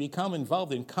rapidly become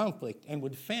involved in conflict and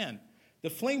would fan the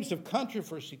flames of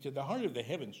controversy to the heart of the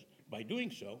heavens. By doing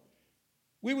so,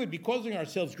 we would be causing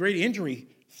ourselves great injury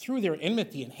through their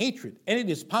enmity and hatred. And it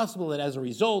is possible that as a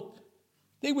result,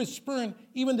 they would spurn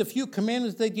even the few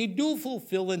commandments that they do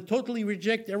fulfill and totally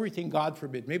reject everything God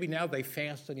forbid. Maybe now they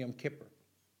fast on Yom Kippur.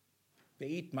 They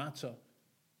eat matzah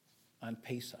on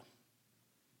Pesach.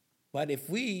 But if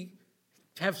we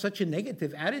have such a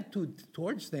negative attitude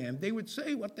towards them, they would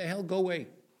say, what the hell, go away.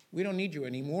 We don't need you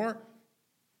anymore.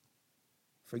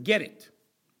 Forget it.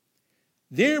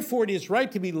 Therefore, it is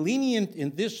right to be lenient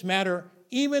in this matter,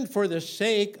 even for the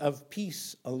sake of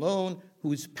peace alone,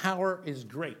 whose power is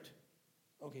great.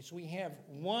 Okay, so we have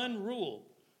one rule.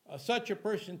 Such a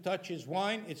person touches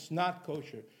wine, it's not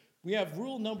kosher. We have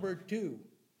rule number 2.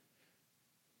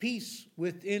 Peace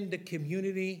within the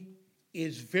community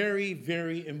is very,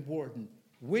 very important.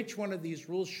 Which one of these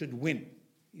rules should win?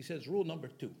 He says rule number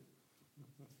 2.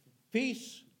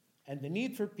 Peace and the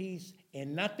need for peace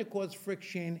and not to cause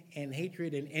friction and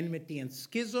hatred and enmity and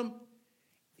schism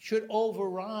should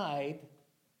override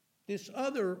this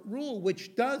other rule,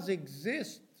 which does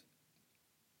exist,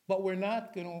 but we're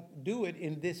not going to do it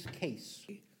in this case.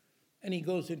 And he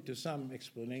goes into some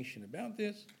explanation about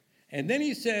this. And then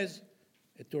he says,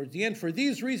 towards the end, for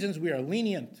these reasons we are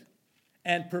lenient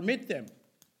and permit them,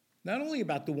 not only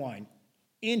about the wine,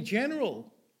 in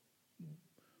general,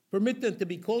 permit them to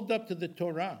be called up to the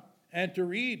Torah and to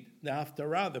read the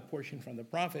Haftarah, the portion from the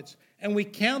prophets, and we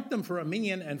count them for a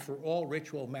minyan and for all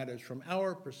ritual matters. From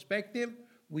our perspective,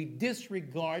 we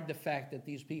disregard the fact that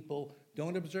these people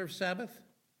don't observe Sabbath,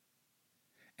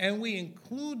 and we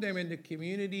include them in the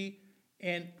community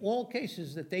in all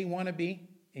cases that they want to be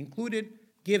included,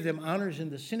 give them honors in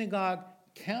the synagogue,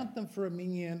 count them for a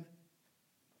minyan.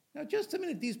 Now, just a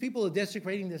minute, these people are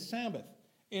desecrating the Sabbath.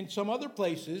 In some other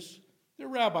places, the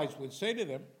rabbis would say to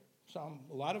them,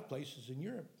 a lot of places in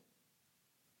Europe,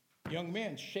 young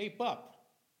man, shape up,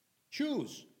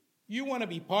 choose. You want to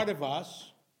be part of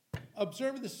us,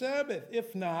 observe the Sabbath.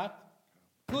 If not,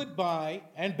 goodbye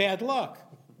and bad luck.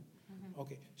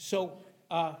 Okay, so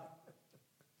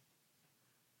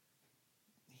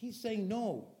he's saying,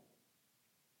 no,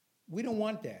 we don't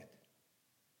want that.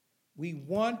 We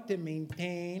want to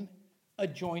maintain a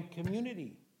joint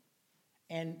community.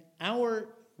 And our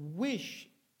wish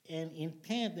and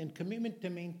intent and commitment to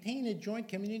maintain a joint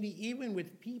community, even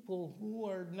with people who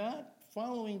are not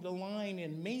following the line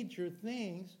in major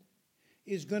things,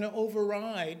 is going to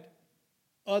override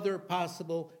other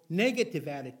possible negative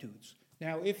attitudes.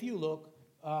 Now, if you look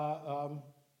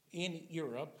in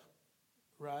Europe,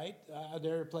 right,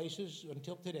 there are places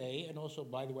until today, and also,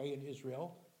 by the way, in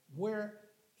Israel, where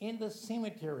in the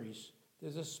cemeteries,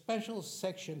 there's a special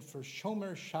section for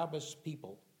Shomer Shabbos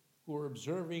people who are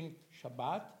observing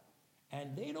Shabbat,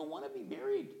 and they don't want to be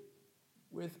buried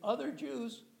with other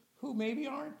Jews who maybe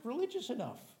aren't religious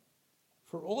enough.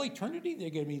 For all eternity,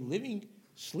 they're going to be living,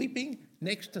 sleeping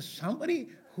next to somebody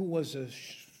who was a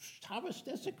Shabbos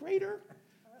desecrator?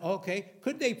 Okay,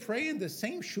 could they pray in the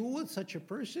same shul with such a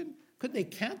person? Could they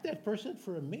count that person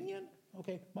for a minyan?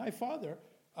 Okay, my father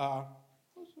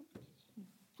was a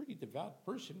pretty devout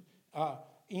person,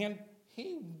 and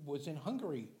he was in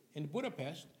Hungary, in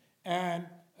Budapest, and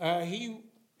he,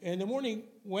 in the morning,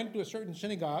 went to a certain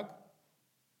synagogue,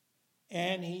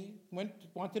 and he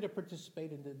wanted to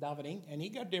participate in the davening, and he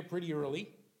got there pretty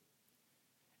early,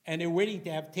 and they're waiting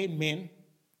to have 10 men,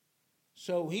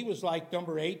 so he was like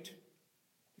number 8.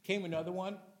 Came another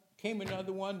one,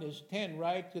 there's 10,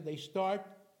 right? Did they start?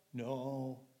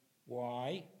 No.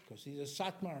 Why? Because he's a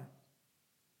Satmar,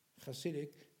 Hasidic.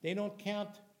 They don't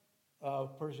count a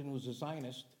person who's a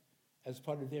Zionist as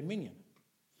part of their minyan.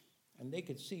 And they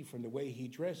could see from the way he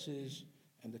dresses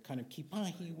and the kind of kippah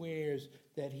he wears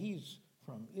that he's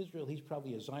from Israel. He's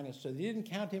probably a Zionist. So they didn't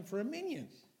count him for a minyan.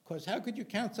 Because how could you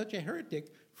count such a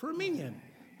heretic for a minyan?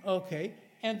 Okay,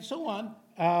 and so on,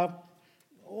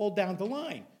 all down the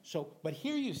line. So, but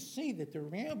here you see that the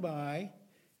rabbi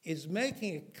is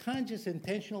making a conscious,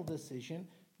 intentional decision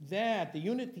that the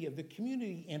unity of the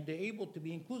community and the able to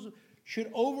be inclusive should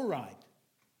override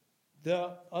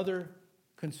the other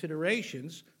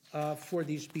considerations for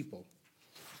these people.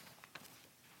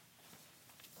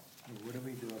 What do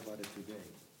we do about it today?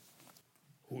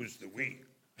 Who's the we?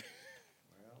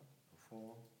 Well,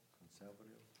 reform,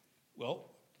 conservative. Well,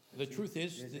 the truth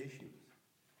is, There's issues.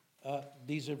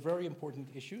 these are very important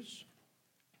issues,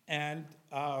 and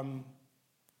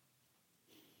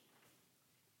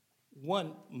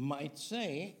one might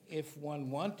say, if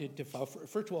one wanted to follow,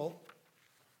 first of all,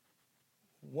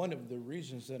 one of the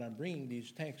reasons that I'm bringing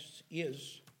these texts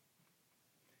is,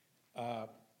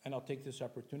 and I'll take this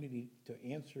opportunity to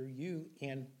answer you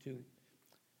and to,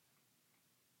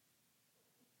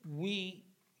 we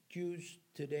Jews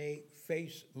today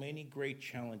face many great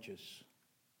challenges,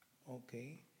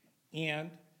 okay?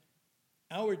 And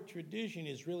our tradition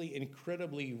is really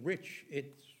incredibly rich.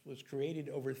 It was created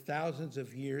over thousands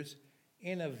of years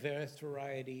in a vast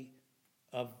variety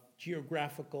of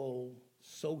geographical,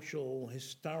 social,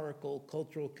 historical,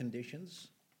 cultural conditions.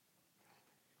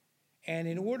 And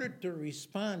in order to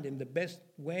respond in the best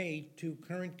way to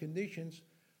current conditions,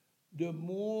 the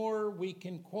more we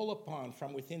can call upon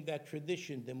from within that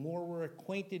tradition, the more we're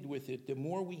acquainted with it, the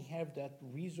more we have that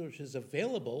resources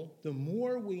available, the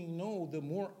more we know, the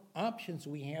more options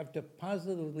we have to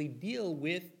positively deal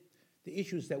with the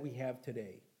issues that we have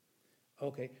today.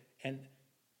 Okay, and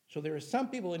so there are some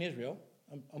people in Israel,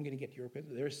 I'm going to get to your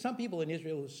opinion, there are some people in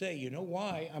Israel who say, you know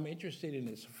why I'm interested in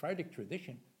the Sephardic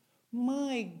tradition?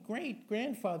 My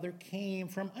great-grandfather came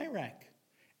from Iraq,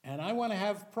 and I want to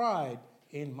have pride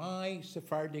in my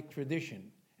Sephardic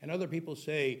tradition. And other people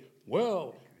say,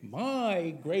 well,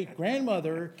 my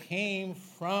great-grandmother came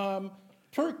from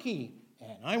Turkey,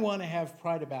 and I want to have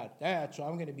pride about that, so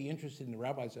I'm going to be interested in the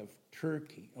rabbis of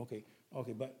Turkey. Okay,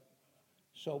 but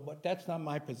that's not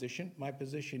my position. My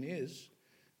position is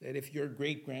that if your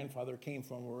great-grandfather came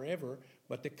from wherever,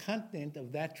 but the content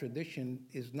of that tradition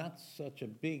is not such a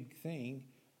big thing,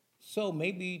 so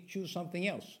maybe choose something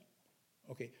else.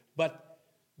 Okay, but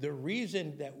the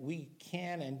reason that we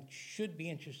can and should be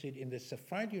interested in the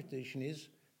Sephardic tradition is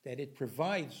that it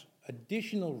provides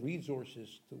additional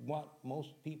resources to what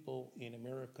most people in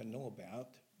America know about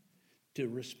to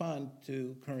respond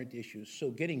to current issues. So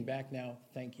getting back now,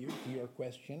 thank you, to your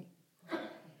question.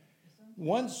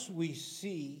 Once we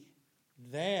see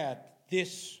that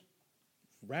this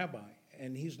rabbi,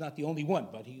 and he's not the only one,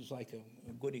 but he's like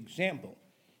a good example,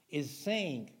 is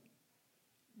saying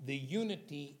the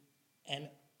unity and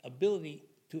ability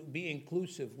to be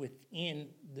inclusive within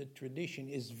the tradition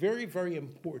is very, very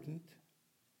important.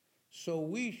 So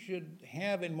we should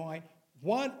have in mind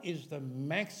what is the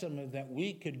maximum that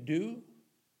we could do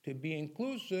to be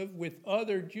inclusive with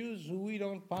other Jews who we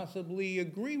don't possibly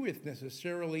agree with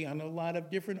necessarily on a lot of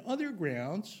different other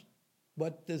grounds.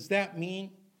 But does that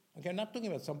mean, okay, I'm not talking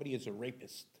about somebody as a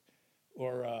rapist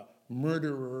or a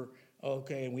murderer,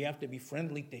 okay, and we have to be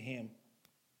friendly to him.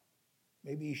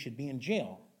 Maybe he should be in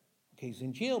jail. Okay, he's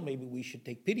in jail, maybe we should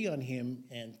take pity on him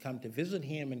and come to visit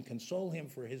him and console him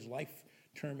for his life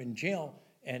term in jail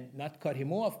and not cut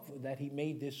him off that he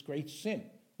made this great sin.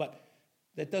 But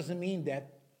that doesn't mean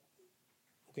that,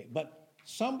 okay, but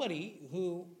somebody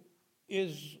who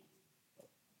is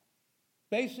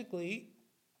basically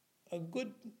a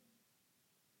good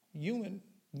human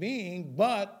being,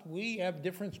 but we have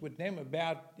difference with them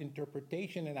about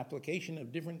interpretation and application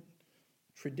of different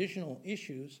traditional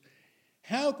issues.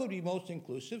 How could we be most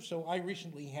inclusive? So I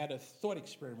recently had a thought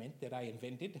experiment that I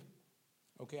invented.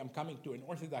 Okay, I'm coming to an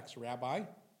Orthodox rabbi,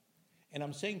 and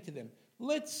I'm saying to them,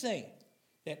 let's say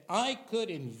that I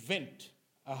could invent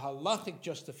a halachic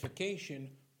justification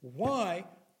why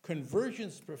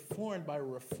conversions performed by a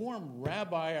Reform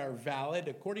rabbi are valid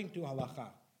according to halacha.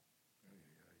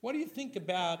 What do you think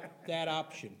about that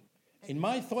option? In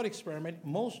my thought experiment,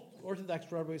 most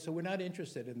Orthodox rabbis said, we're not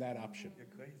interested in that option. You're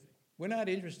crazy. We're not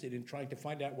interested in trying to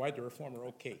find out why the Reform are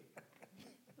okay.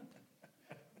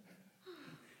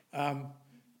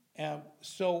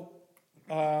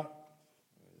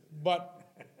 But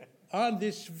on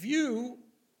this view,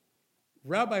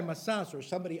 Rabbi Massas, or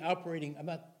somebody operating,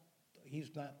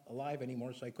 he's not alive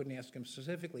anymore, so I couldn't ask him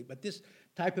specifically, but this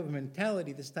type of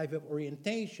mentality, this type of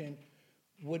orientation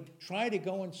would try to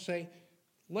go and say,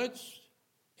 let's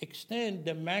extend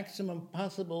the maximum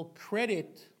possible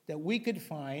credit that we could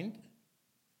find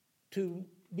to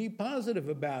be positive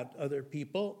about other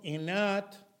people and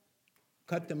not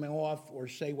cut them off or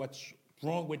say what's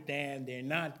wrong with them, they're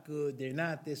not good, they're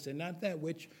not this, they're not that,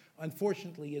 which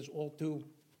unfortunately is all too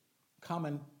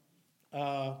common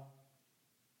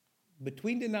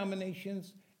between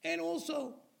denominations and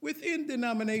also within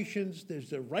denominations.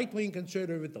 There's the right-wing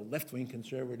conservative, the left-wing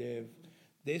conservative,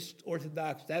 this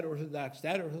Orthodox, that Orthodox,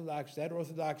 that Orthodox, that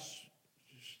Orthodox,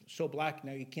 so black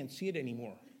now you can't see it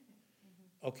anymore.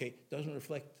 Okay, doesn't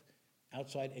reflect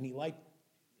outside any light.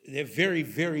 They're very,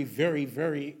 very, very,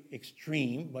 very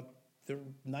extreme, but the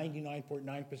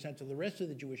 99.9% of the rest of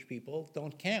the Jewish people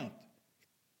don't count.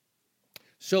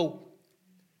 So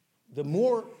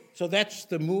that's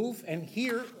the move, and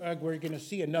here we're going to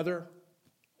see another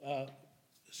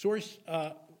source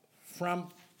from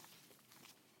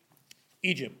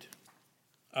Egypt,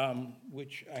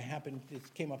 which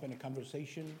it came up in a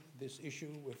conversation, this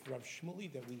issue with Rav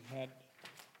Shmuley that we had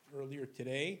earlier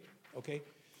today, okay?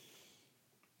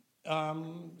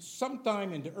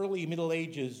 Sometime in the early Middle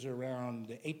Ages, around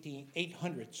the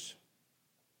 1800s,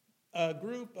 a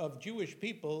group of Jewish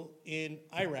people in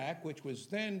Iraq, which was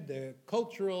then the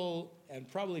cultural and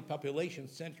probably population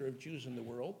center of Jews in the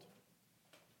world,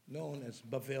 known as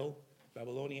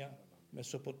Babylonia,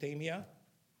 Mesopotamia.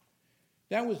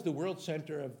 That was the world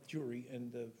center of Jewry, and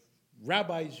the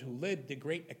rabbis who led the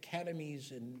great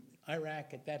academies in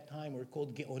Iraq at that time were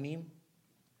called Geonim,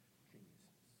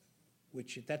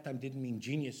 which at that time didn't mean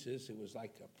geniuses. It was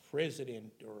like a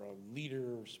president or a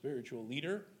leader or spiritual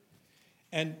leader.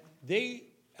 And they,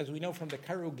 as we know from the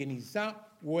Cairo Geniza,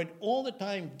 would all the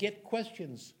time get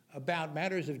questions about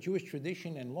matters of Jewish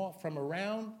tradition and law from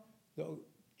around the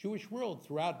Jewish world,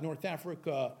 throughout North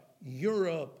Africa,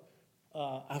 Europe,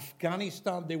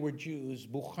 Afghanistan, there were Jews,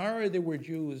 Bukhara, there were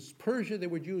Jews, Persia, there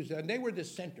were Jews, and they were the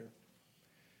center.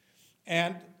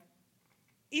 And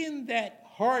in that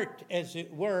heart, as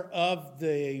it were, of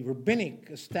the rabbinic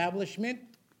establishment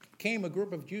came a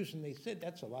group of Jews, and they said,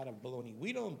 that's a lot of baloney.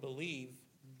 We don't believe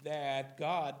that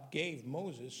God gave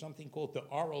Moses something called the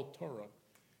oral Torah.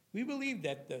 We believe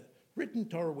that the written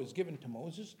Torah was given to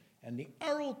Moses, and the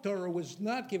oral Torah was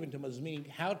not given to Moses, meaning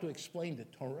how to explain the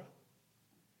Torah.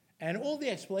 And all the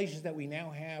explanations that we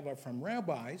now have are from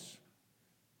rabbis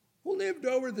who lived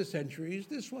over the centuries.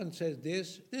 This one says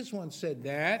this one said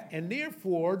that, and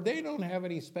therefore they don't have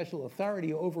any special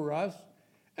authority over us.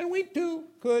 And we too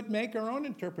could make our own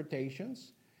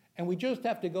interpretations, and we just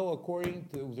have to go according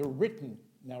to the written.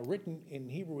 Now, written in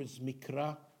Hebrew is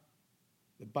Mikra,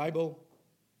 the Bible,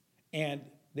 and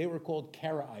they were called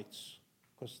Karaites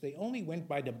because they only went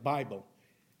by the Bible.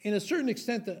 In a certain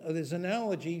extent, there's an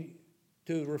analogy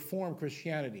to Reform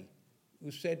Christianity,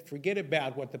 who said, forget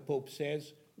about what the Pope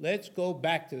says. Let's go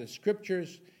back to the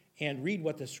Scriptures and read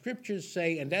what the Scriptures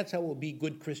say, and that's how we'll be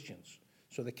good Christians.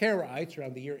 So the Karaites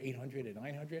around the year 800 and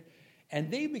 900,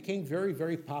 and they became very,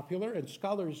 very popular, and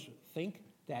scholars think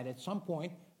that at some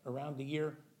point around the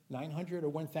year 900 or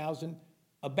 1000,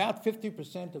 about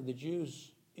 50% of the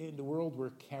Jews in the world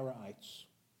were Karaites.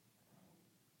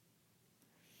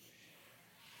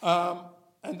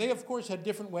 And they, of course, had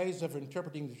different ways of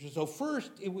interpreting this. So first,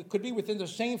 could be within the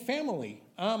same family.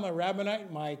 I'm a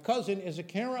Rabbinite, my cousin is a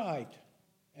Karaite.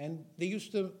 And they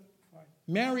used to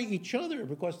marry each other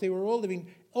because they were all living.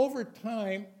 Over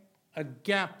time, a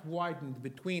gap widened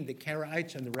between the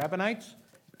Karaites and the Rabbinites,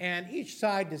 and each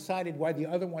side decided why the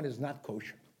other one is not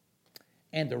kosher.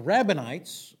 And the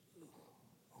Rabbinites,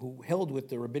 who held with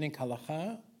the rabbinic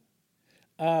halacha,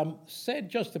 said,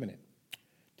 just a minute,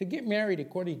 to get married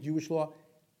according to Jewish law,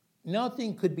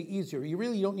 nothing could be easier. You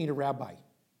really don't need a rabbi. You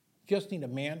just need a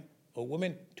man, a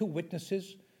woman, 2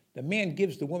 witnesses. The man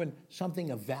gives the woman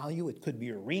something of value. It could be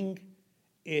a ring.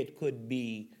 It could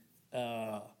be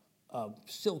a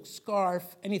silk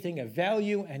scarf, anything of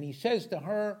value. And he says to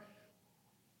her,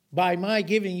 by my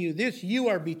giving you this, you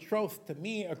are betrothed to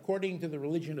me according to the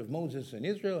religion of Moses and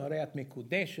Israel.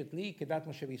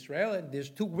 There's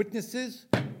 2 witnesses.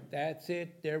 That's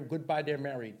it. They're goodbye. They're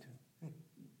married.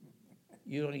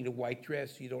 You don't need a white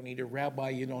dress. You don't need a rabbi.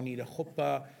 You don't need a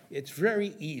chuppah. It's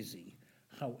very easy.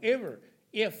 However,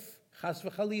 if, chas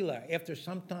v'chalila, after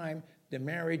some time, the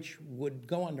marriage would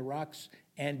go on the rocks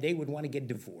and they would want to get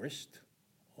divorced,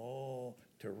 to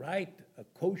write a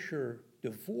kosher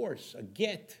divorce, a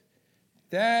get,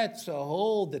 that's a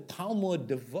whole, the Talmud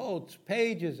devotes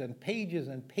pages and pages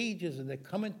and pages, and the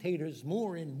commentators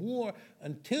more and more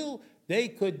until they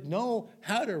could know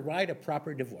how to write a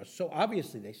proper divorce. So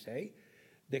obviously, they say,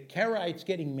 the Karaites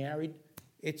getting married,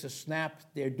 it's a snap,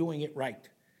 they're doing it right.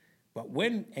 But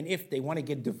when and if they want to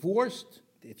get divorced,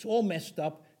 it's all messed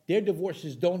up, their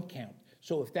divorces don't count.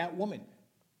 So if that woman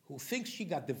who thinks she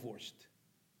got divorced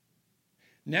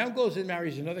now goes and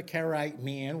marries another Karaite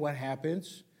man, what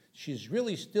happens? She's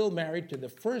really still married to the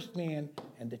first man,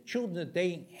 and the children that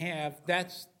they have,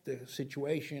 that's the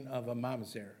situation of a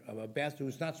mamzer, of a bastard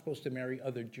who's not supposed to marry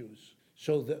other Jews.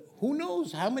 So who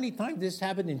knows how many times this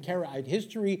happened in Karaite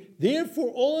history.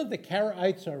 Therefore, all of the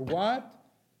Karaites are what?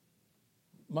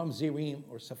 Mamzerim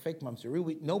or Safek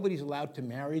Mamzerim. Nobody's allowed to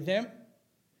marry them.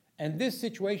 And this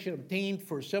situation obtained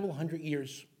for several hundred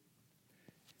years.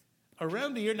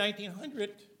 Around the year 1900,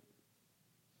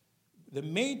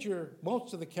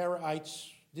 most of the Karaites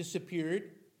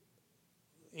disappeared.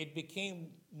 It became,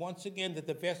 once again, that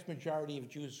the vast majority of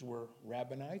Jews were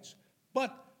Rabbinites,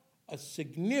 but a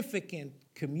significant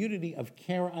community of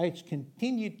Karaites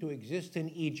continued to exist in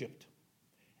Egypt.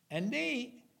 And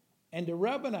they and the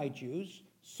Rabbinite Jews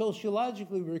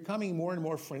sociologically were becoming more and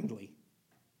more friendly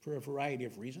for a variety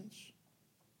of reasons,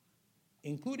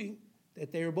 including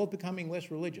that they were both becoming less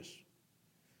religious.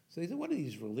 So they said, what are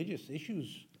these religious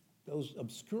issues? Those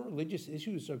obscure religious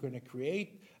issues are going to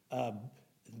create a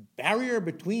barrier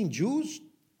between Jews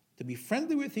to be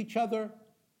friendly with each other.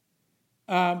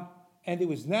 And there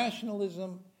was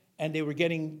nationalism, and they were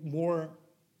getting more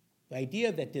the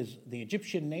idea that there's the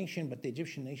Egyptian nation, but the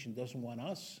Egyptian nation doesn't want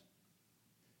us.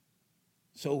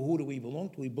 So who do we belong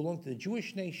to? We belong to the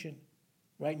Jewish nation.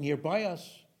 Right nearby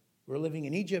us, we're living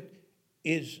in Egypt,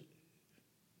 is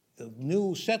the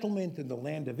new settlement in the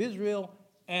land of Israel,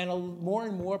 and more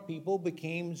and more people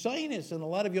became Zionists, and a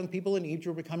lot of young people in Egypt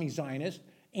were becoming Zionists,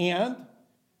 and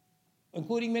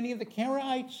including many of the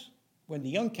Karaites. When the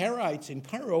young Karaites in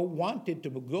Cairo wanted to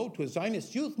go to a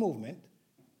Zionist youth movement,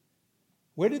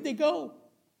 where did they go?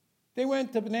 They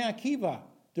went to Bnei Akiva,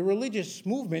 the religious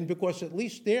movement, because at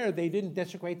least there they didn't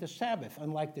desecrate the Sabbath,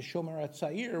 unlike the Shomer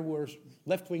HaTzair, who were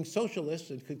left-wing socialists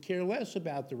and could care less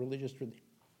about the religious tradition.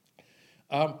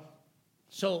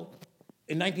 So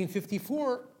in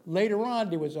 1954, later on,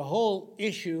 there was a whole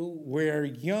issue where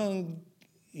young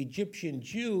Egyptian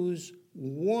Jews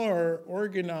were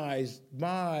organized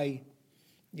by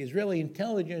the Israeli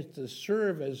intelligence to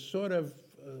serve as sort of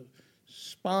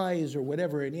spies or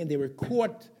whatever, and they were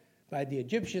caught by the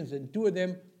Egyptians, and 2 of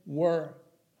them were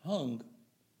hung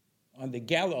on the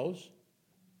gallows.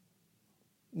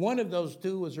 One of those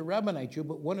 2 was a Rabbinite Jew,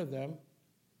 but one of them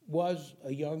was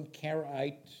a young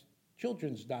Karaite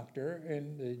children's doctor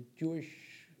in the Jewish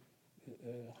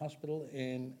hospital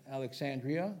in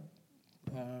Alexandria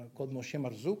called Moshe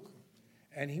Marzuk,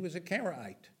 and he was a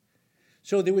Karaite.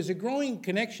 So there was a growing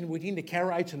connection between the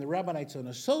Karaites and the Rabbinites on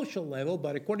a social level,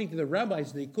 but according to the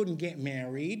rabbis, they couldn't get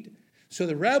married. So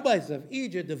the rabbis of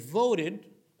Egypt devoted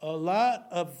a lot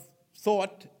of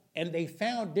thought, and they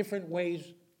found different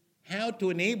ways how to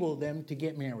enable them to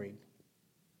get married.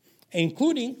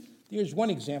 Including, here's one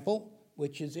example,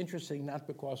 which is interesting not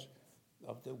because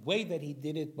of the way that he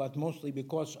did it, but mostly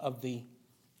because of the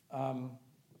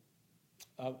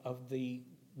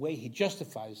way he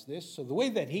justifies this. So the way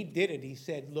that he did it, he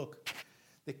said, look,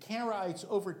 The Karaites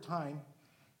over time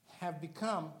have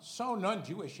become so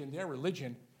non-Jewish in their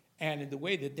religion and in the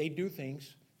way that they do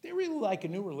things, they're really like a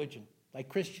new religion, like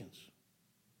Christians.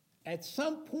 At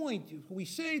some point, we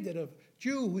say that a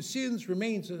Jew who sins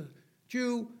remains a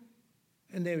Jew,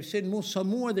 and they sin some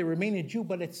more, they remain a Jew,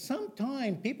 but at some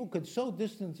time, people could so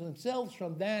distance themselves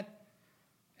from that,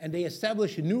 and they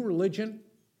establish a new religion.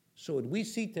 So what we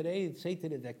see today, say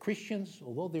today that Christians,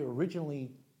 although they were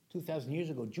originally 2,000 years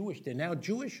ago Jewish, they're now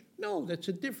Jewish? No, that's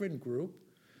a different group.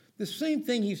 The same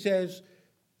thing he says,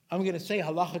 I'm going to say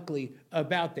halachically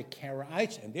about the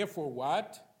Karaites, and therefore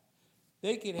what?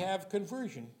 They can have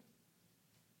conversion.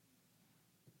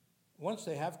 Once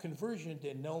they have conversion,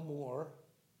 they're no more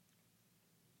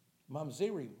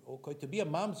mamzerim. Okay, to be a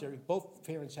mamzer, both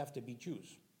parents have to be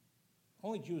Jews.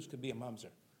 Only Jews could be a mamzer.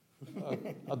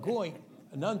 A goy,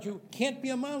 a non-Jew, can't be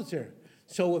a mamzer.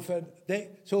 So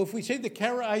if we say the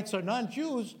Karaites are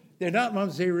non-Jews, they're not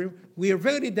mamzerim. We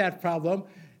avoided that problem.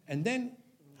 And then,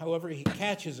 however, he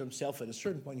catches himself at a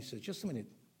certain point. He says, just a minute.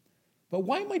 But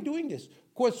why am I doing this?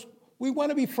 Of course, we want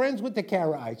to be friends with the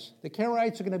Karaites. The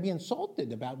Karaites are going to be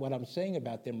insulted about what I'm saying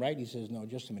about them, right? He says, no,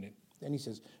 just a minute. Then he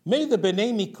says, may the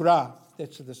B'nai Mikra,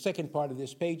 that's the second part of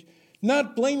this page,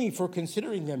 not blame me for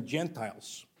considering them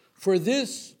Gentiles. For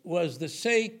this was the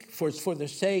sake, for the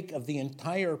sake of the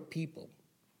entire people.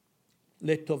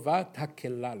 Letovat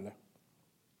hakelal.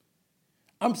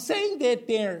 I'm saying that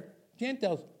they're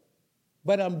Gentiles,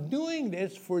 but I'm doing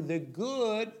this for the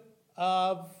good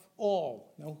of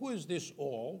all. Now, who is this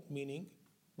all? Meaning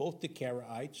both the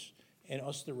Karaites and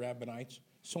us, the Rabbinites.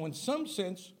 So in some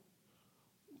sense,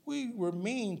 we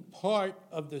remain part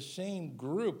of the same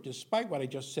group, despite what I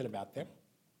just said about them.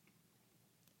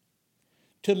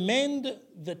 To mend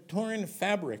the torn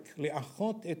fabric,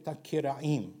 le'achot et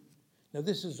ha'kiraim. Now,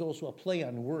 this is also a play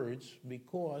on words,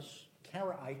 because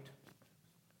Karaite,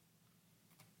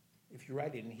 if you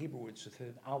write it in Hebrew, it's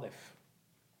an aleph,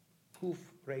 kuf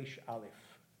resh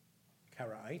aleph.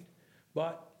 Karaite,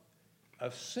 but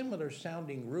a similar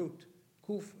sounding root,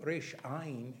 kuf resh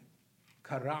ayin,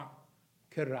 kara,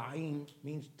 karaim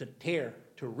means to tear,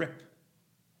 to rip.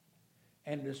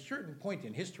 And at a certain point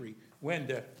in history, when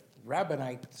the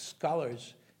Rabbinite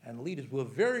scholars and leaders were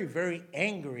very, very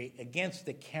angry against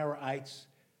the Karaites,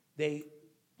 they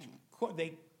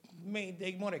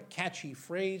want a catchy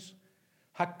phrase,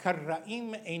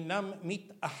 hakaraim einam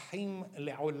mitahim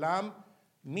le'olam,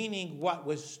 meaning what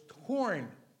was torn,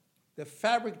 the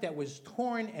fabric that was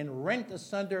torn and rent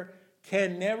asunder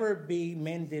can never be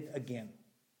mended again.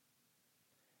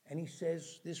 And he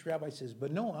says, this rabbi says,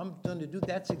 but no, I'm going to do,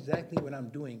 that's exactly what I'm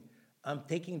doing. I'm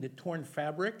taking the torn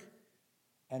fabric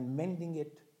and mending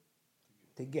it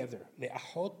together.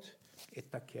 Le'achot et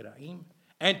ha'kiraim.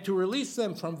 And to release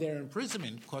them from their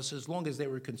imprisonment, because as long as they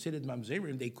were considered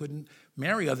mamzerim, they couldn't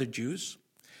marry other Jews,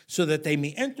 so that they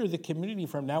may enter the community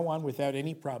from now on without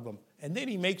any problem. And then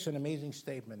he makes an amazing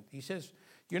statement. He says,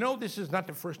 this is not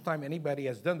the first time anybody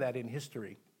has done that in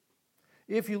history.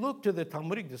 If you look to the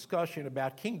Talmudic discussion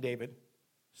about King David,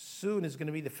 soon is going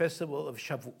to be the festival of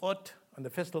Shavuot. On the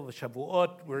festival of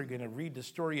Shavuot, we're going to read the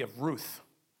story of Ruth.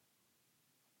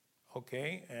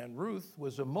 Okay, and Ruth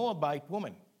was a Moabite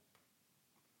woman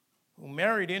who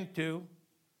married into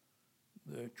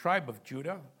the tribe of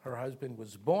Judah. Her husband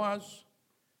was Boaz.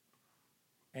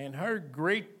 And her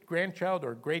great-grandchild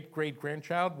or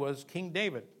great-great-grandchild was King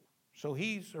David. So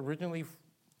he's originally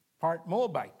part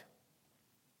Moabite.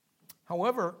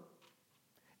 However,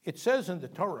 it says in the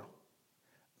Torah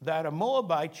that a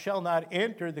Moabite shall not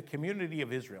enter the community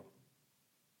of Israel.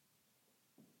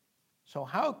 So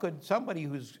how could somebody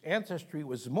whose ancestry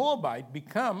was Moabite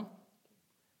become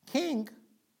king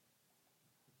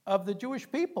of the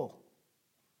Jewish people?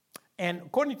 And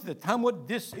according to the Talmud,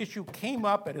 this issue came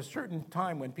up at a certain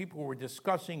time when people were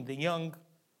discussing the young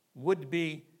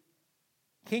would-be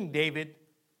King David.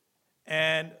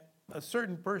 And a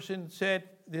certain person said,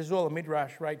 this is all a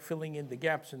midrash, right, filling in the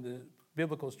gaps in the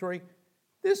biblical story.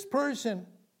 This person,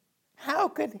 how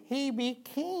could he be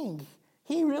king?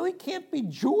 He really can't be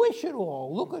Jewish at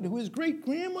all. Look at who his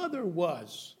great-grandmother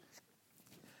was.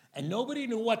 And nobody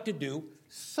knew what to do.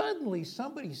 Suddenly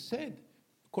somebody said,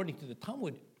 according to the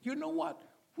Talmud, you know what?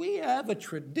 We have a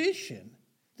tradition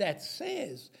that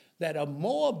says that a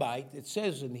Moabite, it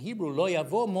says in Hebrew, lo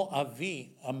yavo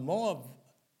Moavi, a Moab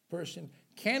person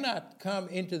cannot come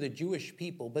into the Jewish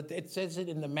people, but it says it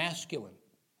in the masculine.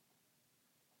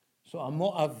 So a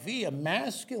Moavi, a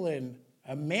masculine,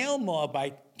 a male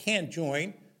Moabite can't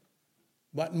join,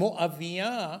 but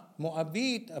Moaviyah,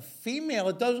 Moabit, a female,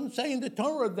 it doesn't say in the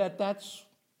Torah that that's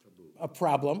a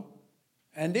problem.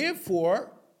 And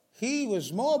therefore, he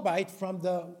was Moabite from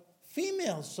the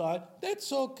female side,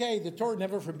 that's okay. The Torah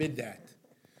never forbid that.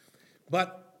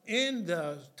 But in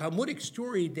the Talmudic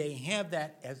story, they have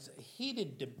that as a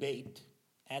heated debate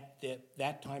at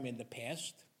that time in the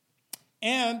past.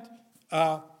 And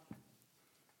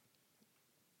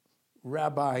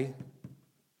Rabbi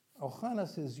Ochana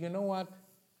says, you know what?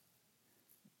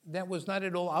 That was not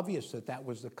at all obvious that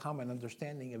was the common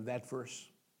understanding of that verse.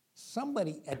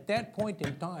 Somebody at that point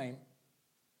in time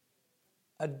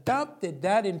adopted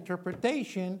that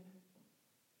interpretation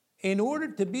in order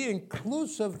to be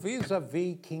inclusive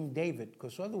vis-a-vis King David,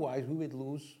 because otherwise we would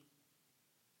lose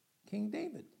King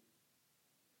David.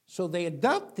 So they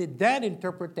adopted that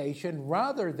interpretation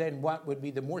rather than what would be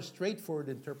the more straightforward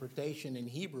interpretation in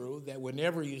Hebrew, that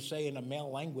whenever you say in a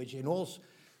male language, in all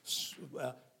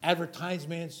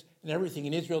advertisements and everything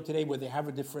in Israel today where they have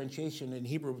a differentiation in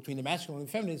Hebrew between the masculine and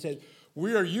feminine, it says,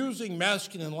 we are using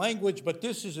masculine language, but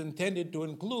this is intended to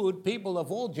include people of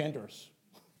all genders.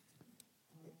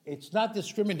 It's not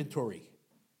discriminatory.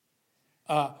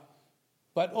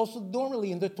 But also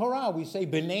normally in the Torah, we say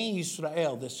Bnei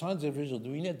Yisrael, the sons of Israel.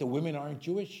 Do we know that the women aren't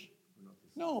Jewish?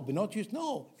 No, Benot Jewish.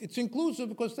 No, it's inclusive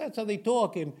because that's how they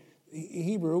talk in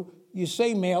Hebrew. You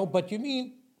say male, but you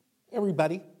mean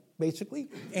everybody, basically.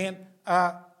 And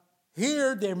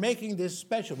here they're making this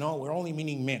special. No, we're only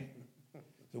meaning men.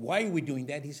 So why are we doing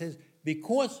that? He says,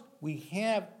 because we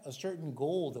have a certain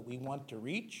goal that we want to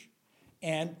reach,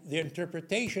 and the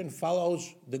interpretation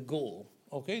follows the goal.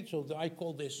 Okay, so I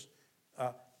call this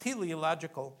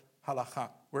teleological halakha.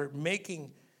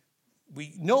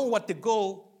 We know what the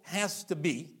goal has to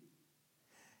be,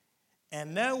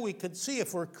 and now we could see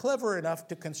if we're clever enough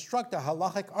to construct a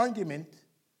halachic argument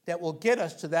that will get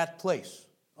us to that place.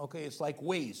 Okay, it's like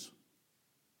Waze.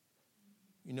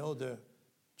 You know, the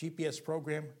GPS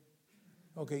program?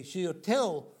 Okay, so you'll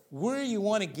tell where you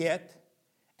want to get,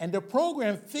 and the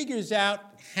program figures out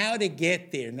how to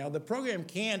get there. Now, the program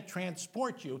can't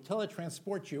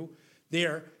teletransport you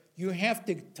there. You have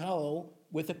to follow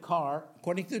with a car,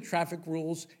 according to the traffic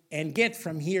rules, and get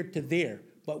from here to there.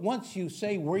 But once you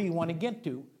say where you want to get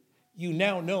to, you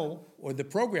now know, or the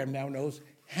program now knows,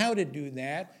 how to do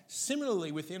that.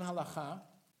 Similarly, within halakha,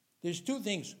 there's two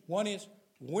things. One is,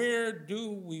 where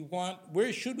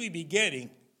should we be getting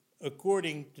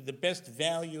according to the best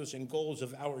values and goals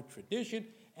of our tradition?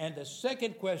 And the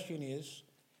second question is,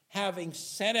 having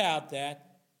set out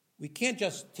that we can't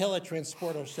just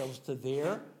teletransport ourselves to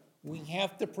there, we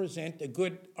have to present a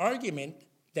good argument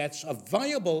that's a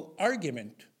viable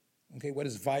argument. Okay, what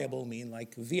does viable mean?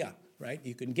 Like via, right?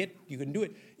 You can do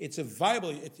it. It's a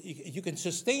viable, you can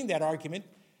sustain that argument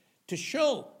to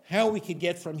show how we could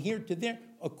get from here to there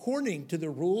according to the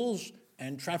rules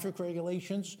and traffic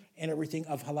regulations and everything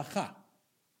of halakha.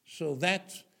 So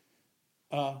that's,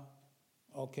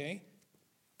 okay.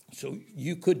 So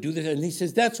you could do this. And he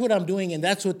says, that's what I'm doing, and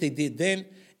that's what they did then.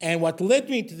 And what led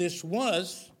me to this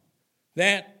was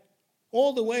that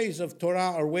all the ways of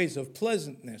Torah are ways of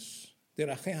pleasantness.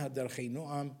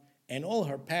 And all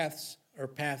her paths are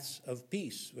paths of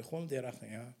peace.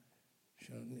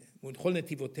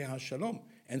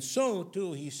 And so,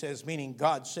 too, he says, meaning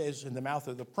God says in the mouth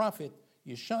of the prophet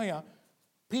Yeshaya,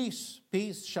 peace,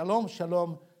 peace, shalom,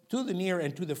 shalom, to the near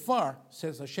and to the far,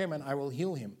 says Hashem, and I will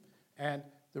heal him. And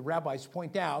the rabbis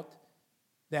point out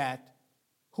that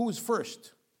who's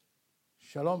first?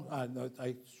 Shalom,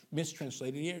 I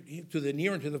mistranslated here, to the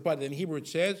near and to the far. In Hebrew it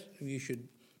says,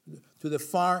 to the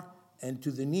far and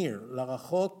to the near.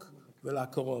 Larachok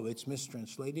v'lakarov. It's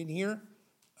mistranslated here.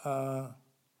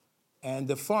 And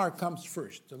the far comes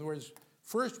first. In other words,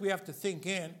 first we have to think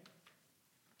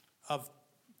of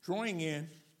drawing in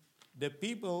the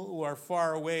people who are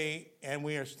far away and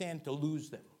we stand to lose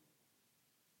them.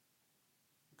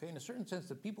 Okay, in a certain sense,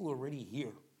 the people who are already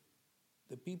here,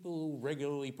 the people who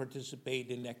regularly participate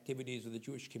in activities of the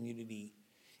Jewish community,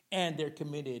 and they're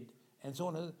committed, and so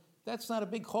on, that's not a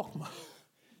big chokhmah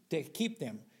to keep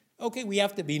them. Okay, we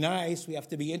have to be nice, we have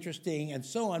to be interesting, and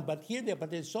so on, but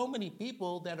there's so many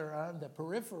people that are on the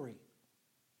periphery,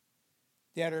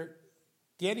 that are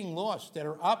getting lost, that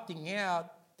are opting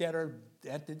out,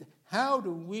 how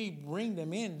do we bring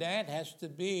them in? That has to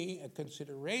be a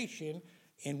consideration.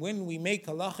 And when we make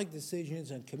halachic decisions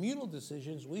and communal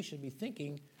decisions, we should be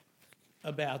thinking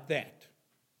about that.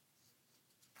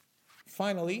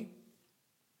 Finally,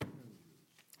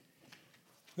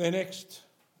 the next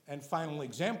and final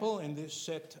example in this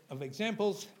set of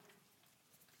examples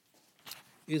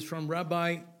is from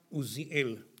Rabbi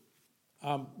Uziel.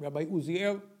 Rabbi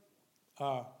Uziel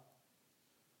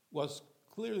was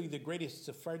clearly the greatest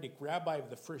Sephardic rabbi of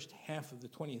the first half of the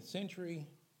 20th century,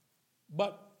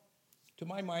 but To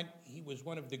my mind, he was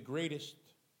one of the greatest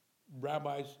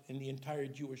rabbis in the entire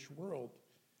Jewish world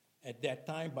at that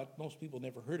time, but most people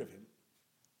never heard of him.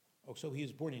 So he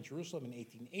was born in Jerusalem in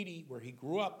 1880, where he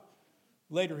grew up.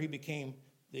 Later, he became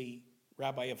the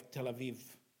rabbi of Tel Aviv.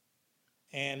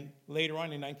 And later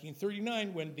on in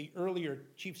 1939, when the earlier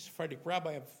chief Sephardic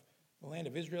rabbi of the land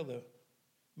of Israel, the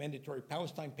Mandatory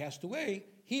Palestine, passed away,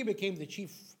 he became the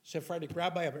chief Sephardic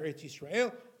rabbi of Eretz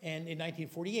Yisrael. And in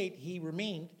 1948, he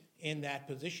remained in that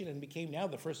position and became now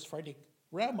the first Sephardic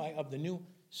rabbi of the new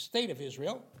state of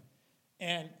Israel.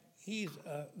 And he's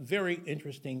a very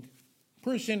interesting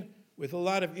person with a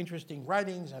lot of interesting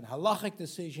writings and halachic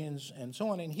decisions and so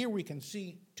on. And here we can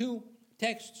see two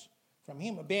texts from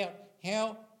him about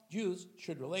how Jews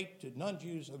should relate to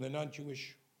non-Jews in the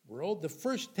non-Jewish world. The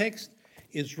first text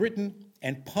is written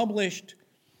and published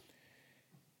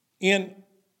in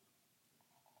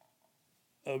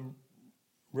a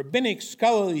rabbinic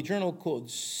scholarly journal called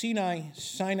Sinai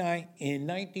in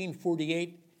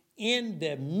 1948, in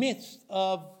the midst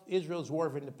of Israel's War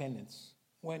of Independence,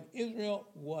 when Israel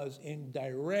was in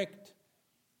direct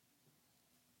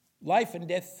life and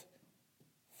death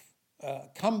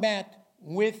combat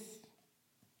with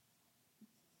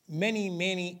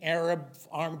many Arab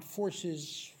armed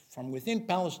forces from within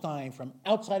Palestine, from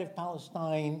outside of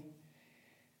Palestine.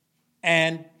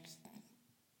 And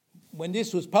when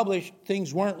this was published,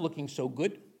 things weren't looking so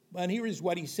good. But here is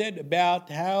what he said about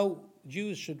how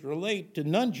Jews should relate to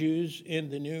non-Jews in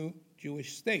the new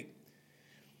Jewish state.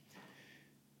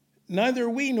 Neither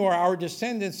we nor our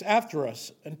descendants after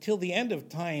us until the end of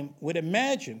time would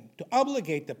imagine to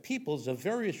obligate the peoples of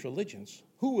various religions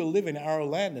who will live in our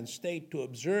land and state to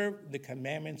observe the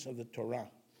commandments of the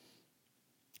Torah.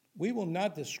 We will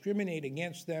not discriminate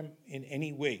against them in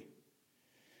any way.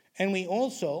 And we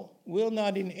also will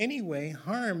not in any way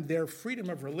harm their freedom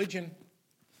of religion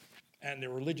and their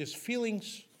religious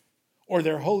feelings or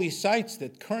their holy sites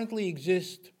that currently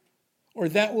exist or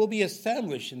that will be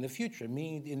established in the future.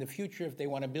 Meaning in the future, if they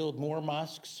want to build more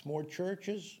mosques, more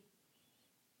churches,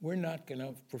 we're not going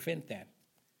to prevent that.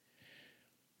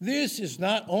 This is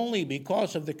not only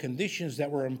because of the conditions that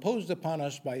were imposed upon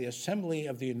us by the Assembly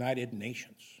of the United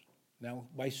Nations. Now,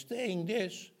 by saying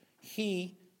this,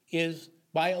 he is,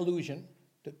 by allusion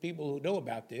to people who know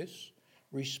about this,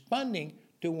 responding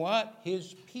to what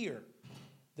his peer,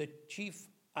 the chief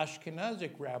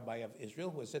Ashkenazic rabbi of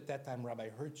Israel, who was at that time Rabbi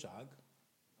Herzog,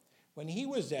 when he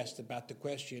was asked about the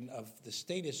question of the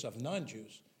status of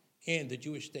non-Jews in the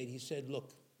Jewish state, he said,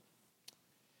 look,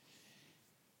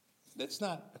 that's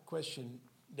not a question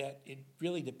that it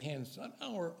really depends on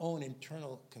our own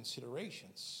internal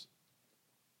considerations.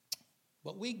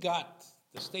 But we got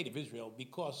the state of Israel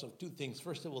because of two things.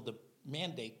 First of all, the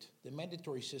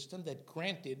mandatory system that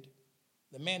granted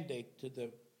the mandate to the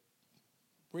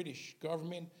British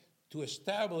government to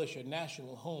establish a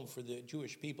national home for the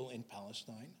Jewish people in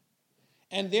Palestine.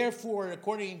 And therefore,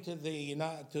 according to the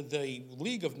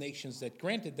League of Nations that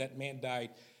granted that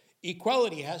mandate,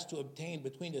 equality has to obtain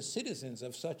between the citizens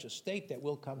of such a state that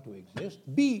will come to exist.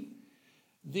 B,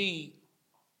 the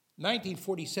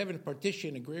 1947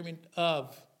 partition agreement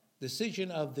of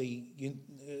decision of the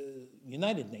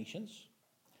United Nations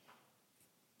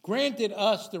granted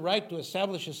us the right to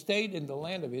establish a state in the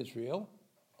land of Israel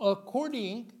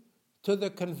according to the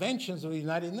conventions of the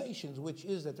United Nations, which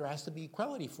is that there has to be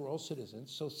equality for all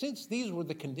citizens. So since these were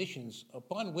the conditions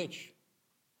upon which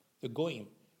the Goyim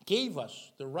gave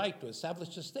us the right to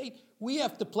establish a state, we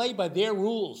have to play by their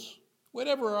rules,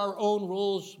 whatever our own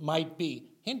rules might be,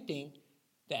 hinting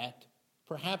that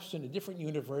perhaps in a different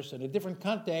universe, in a different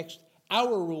context,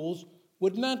 our rules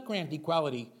would not grant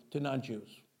equality to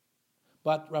non-Jews.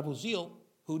 But Rav Uziel,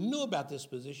 who knew about this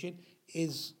position,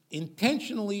 is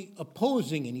intentionally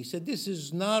opposing, and he said, this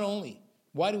is not only,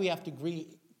 why do we have to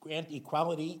grant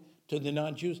equality to the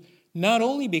non-Jews? Not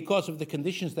only because of the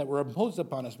conditions that were imposed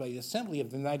upon us by the Assembly of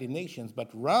the United Nations, but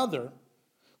rather,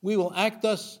 we will act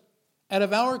thus out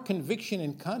of our conviction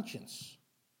and conscience,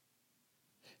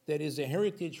 that is a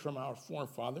heritage from our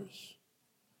forefathers,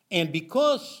 and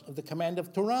because of the command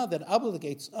of Torah that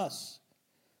obligates us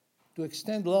to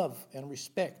extend love and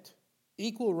respect,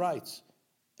 equal rights,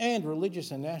 and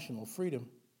religious and national freedom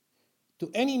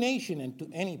to any nation and to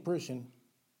any person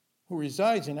who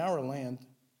resides in our land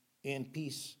in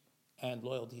peace and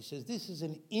loyalty. He says this is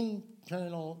an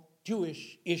internal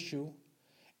Jewish issue,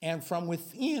 and from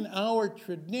within our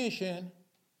tradition,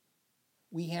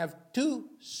 we have two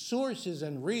sources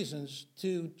and reasons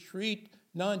to treat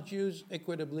non-Jews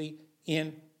equitably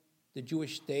in the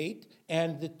Jewish state,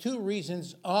 and the two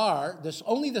reasons are,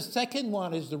 only the second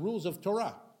one is the rules of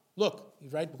Torah. Look,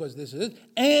 right, because this is it,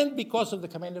 and because of the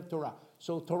command of Torah.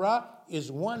 So Torah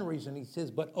is one reason, he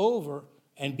says, but over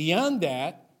and beyond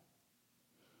that,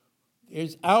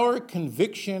 is our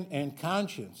conviction and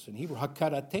conscience, in Hebrew,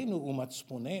 hakaratenu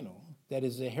umatzponenu, that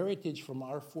is a heritage from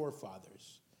our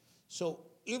forefathers. So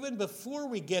even before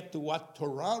we get to what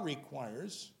Torah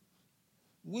requires,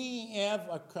 we have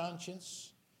a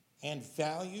conscience and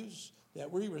values that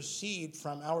we received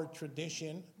from our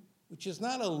tradition, which is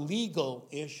not a legal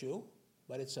issue,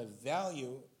 but it's a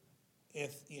value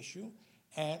issue.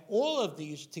 And all of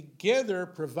these together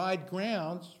provide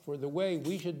grounds for the way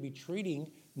we should be treating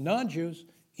non-Jews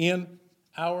in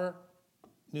our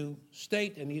new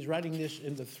state. And he's writing this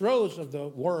in the throes of the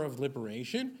War of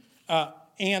Liberation.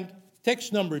 And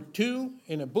text number 2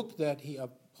 in a book that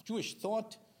Jewish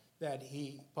thought that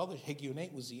he published,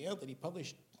 Hegionei Uziel, that he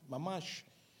published, Mamash.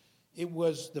 It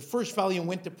was, the first volume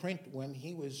went to print when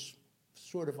he was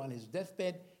sort of on his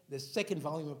deathbed. The second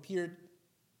volume appeared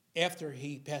after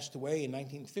he passed away in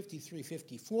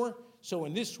 1953-54. So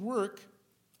in this work,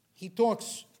 he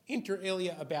talks inter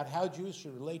alia about how Jews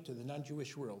should relate to the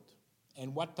non-Jewish world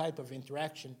and what type of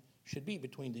interaction should be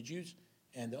between the Jews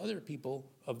and the other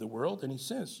people of the world. And he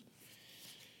says,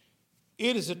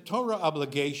 it is a Torah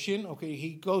obligation, okay,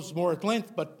 he goes more at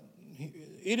length, but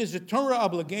it is a Torah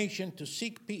obligation to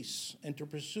seek peace and to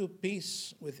pursue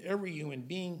peace with every human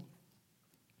being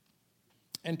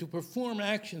and to perform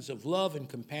actions of love and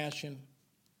compassion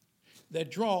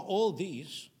that draw all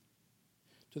these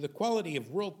to the quality of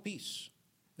world peace.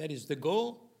 That is the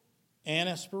goal and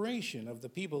aspiration of the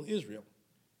people of Israel,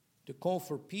 to call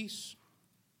for peace.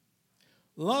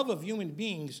 Love of human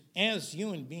beings as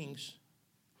human beings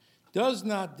does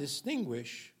not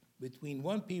distinguish between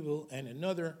one people and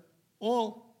another.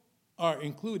 All are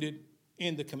included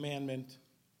in the commandment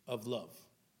of love.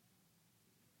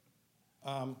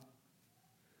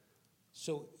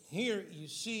 So here you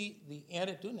see the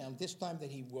attitude. Now, this time that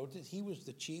he wrote it, he was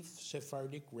the chief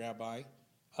Sephardic rabbi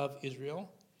of Israel.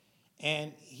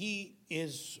 And he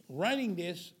is writing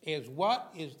this as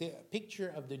what is the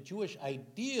picture of the Jewish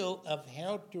ideal of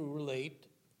how to relate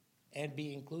and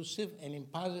be inclusive and in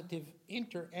positive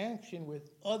interaction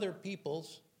with other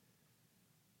peoples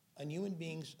and human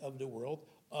beings of the world.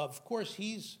 Of course,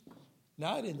 he's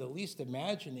not in the least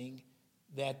imagining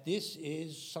that this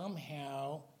is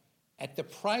somehow at the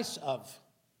price of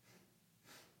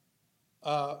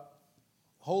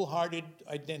wholehearted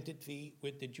identity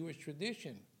with the Jewish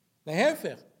tradition. The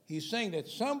Hefech, he's saying that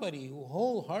somebody who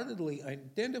wholeheartedly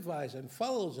identifies and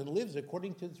follows and lives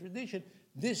according to the tradition,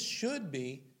 this should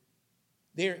be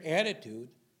their attitude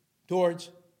towards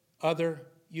other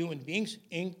human beings,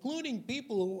 including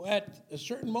people who at a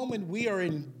certain moment we are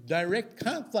in direct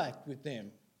conflict with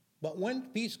them. But when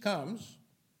peace comes,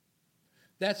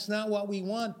 that's not what we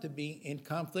want, to be in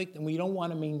conflict, and we don't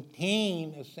want to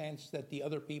maintain a sense that the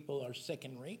other people are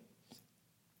second rate.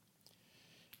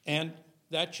 And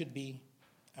that should be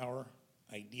our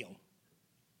ideal.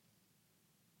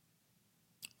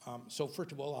 So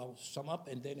first of all, I'll sum up,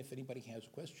 and then if anybody has a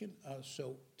question.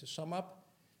 So to sum up,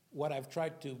 what I've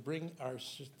tried to bring are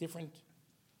different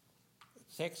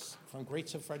texts from great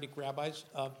Sephardic rabbis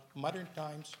of modern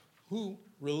times who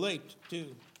relate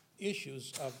to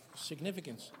issues of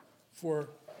significance for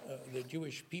the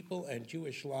Jewish people and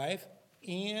Jewish life.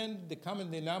 And the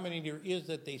common denominator is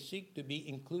that they seek to be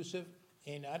inclusive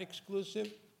and not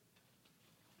exclusive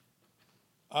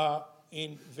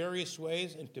in various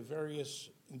ways into various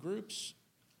groups.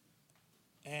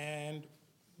 And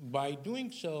by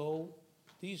doing so,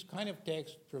 these kind of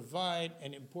texts provide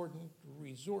an important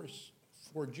resource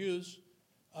for Jews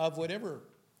of whatever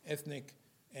ethnic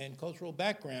and cultural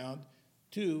background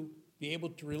to be able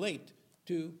to relate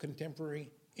to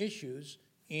contemporary issues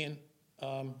in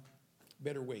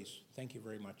better ways. Thank you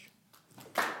very much.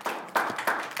 Okay,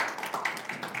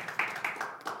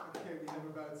 we have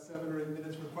about 7 or 8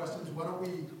 minutes for questions. Why don't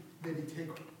we maybe take,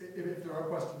 if there are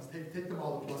questions, take them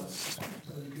all at once,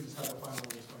 so you can just have a final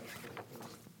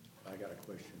response. I got a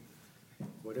question.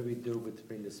 What do we do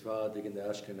between the Sephardic and the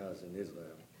Ashkenaz in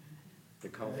Israel? The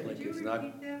conflict is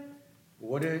not...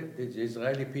 What do the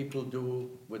Israeli people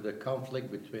do with the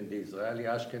conflict between the Israeli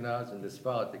Ashkenaz and the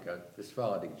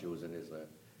Sephardic Jews in Israel?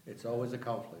 It's always a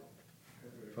conflict,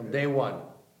 from day one.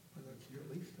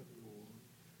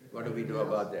 What do we do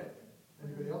about that?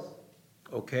 Anybody else?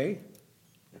 Okay.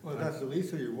 Well, that's the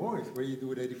least of your worries. What do you do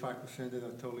with 85% that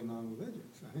are totally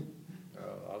non-religious? I mean,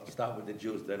 I'll start with the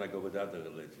Jews, then I go with other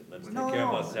religion. Let's take no, care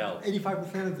of ourselves.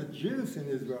 85% of the Jews in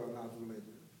Israel are not religious.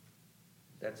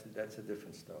 That's a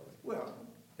different story. Well,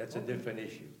 That's a different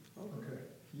issue. Okay.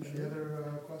 Any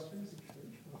other questions?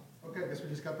 Okay, I guess we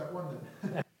just got that one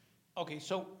then. Okay,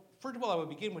 so first of all, I would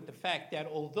begin with the fact that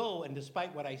although, and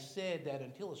despite what I said, that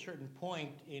until a certain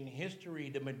point in history,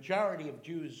 the majority of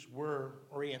Jews were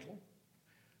Oriental,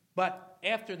 but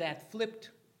after that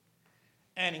flipped,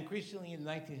 and increasingly in the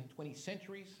 19th and 20th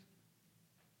centuries,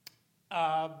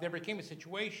 there became a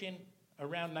situation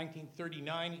around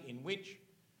 1939 in which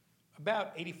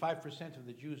about 85% of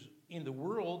the Jews in the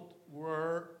world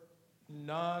were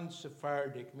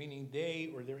non-Sephardic, meaning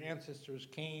they or their ancestors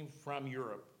came from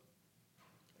Europe,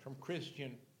 from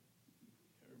Christian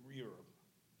Europe,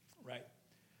 right?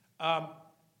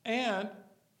 And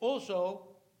also,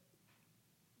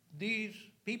 these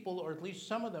people, or at least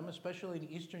some of them, especially in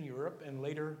Eastern Europe and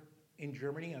later in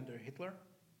Germany under Hitler,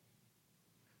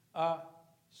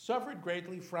 suffered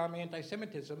greatly from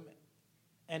anti-Semitism,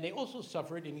 and they also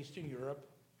suffered in Eastern Europe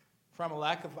from a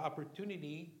lack of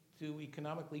opportunity to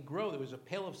economically grow. There was a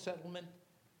Pale of Settlement.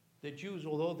 The Jews,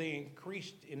 although they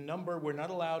increased in number, were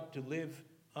not allowed to live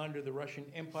under the Russian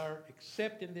Empire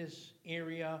except in this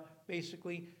area,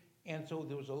 basically. And so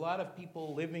there was a lot of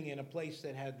people living in a place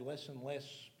that had less and less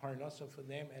parnassa for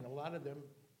them, and a lot of them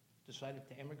decided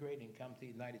to emigrate and come to the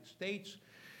United States.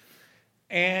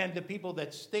 And the people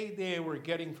that stayed there were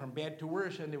getting from bad to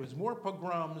worse, and there was more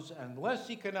pogroms and less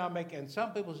economic, and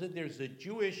some people said there's a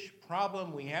Jewish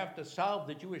problem, we have to solve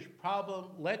the Jewish problem,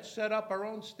 let's set up our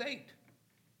own state.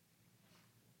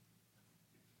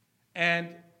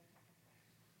 And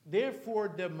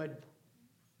therefore, the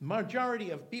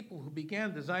majority of people who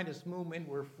began the Zionist movement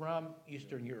were from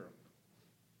Eastern Europe.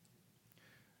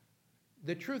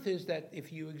 The truth is that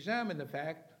if you examine the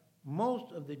fact,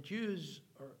 most of the Jews,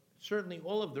 or certainly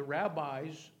all of the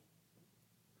rabbis,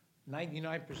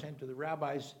 99% of the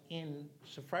rabbis in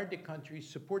Sephardic countries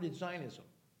supported Zionism.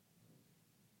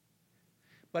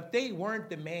 But they weren't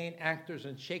the main actors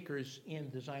and shakers in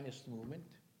the Zionist movement.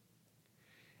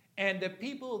 And the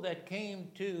people that came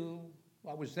to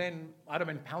what was then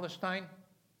Ottoman Palestine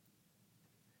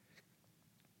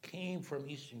came from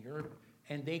Eastern Europe,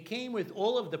 and they came with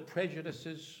all of the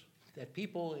prejudices that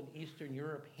people in Eastern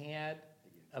Europe had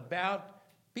about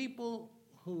people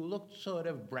who looked sort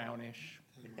of brownish.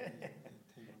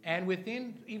 And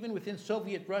even within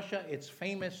Soviet Russia, it's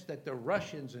famous that the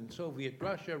Russians in Soviet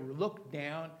Russia looked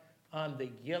down on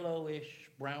the yellowish,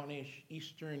 brownish,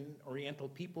 Eastern Oriental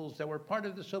peoples that were part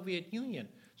of the Soviet Union.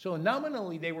 So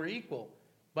nominally they were equal,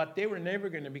 but they were never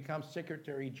going to become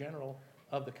Secretary General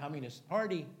of the Communist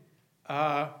Party,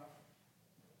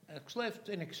 except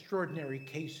in extraordinary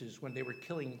cases when they were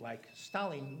killing, like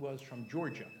Stalin was from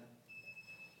Georgia.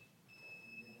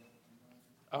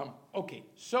 Okay,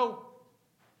 so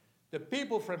the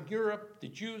people from Europe, the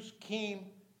Jews, came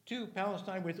to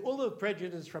Palestine with all the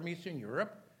prejudice from Eastern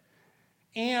Europe,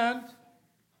 and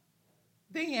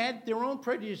they had their own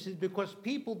prejudices because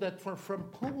people that were from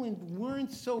Poland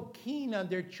weren't so keen on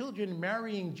their children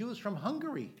marrying Jews from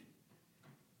Hungary.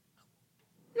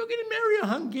 You're going to marry a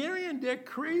Hungarian, they're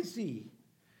crazy.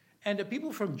 And the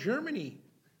people from Germany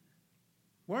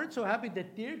weren't so happy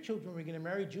that their children were going to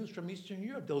marry Jews from Eastern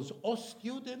Europe. Those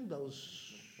Ostjuden,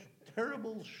 those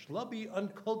terrible, schlubby,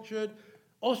 uncultured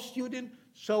Ostjuden.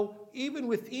 So even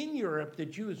within Europe, the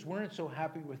Jews weren't so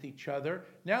happy with each other.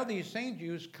 Now these same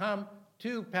Jews come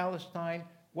to Palestine.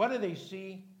 What do they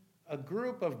see? A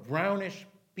group of brownish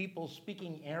people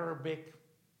speaking Arabic.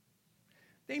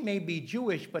 They may be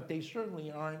Jewish, but they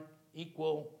certainly aren't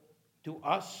equal to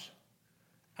us.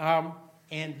 And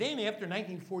then after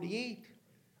 1948,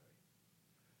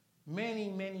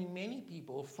 many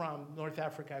people from North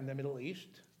Africa and the Middle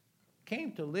East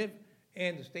came to live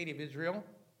in the state of Israel.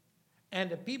 And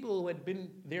the people who had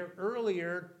been there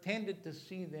earlier tended to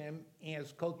see them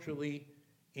as culturally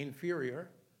inferior.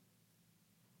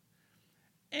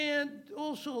 And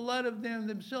also a lot of them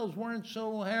themselves weren't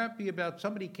so happy about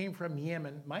somebody came from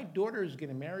Yemen. My daughter is going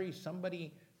to marry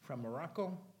somebody from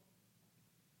Morocco.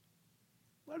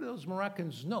 What do those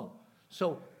Moroccans know?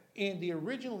 So in the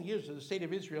original years of the state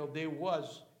of Israel, there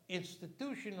was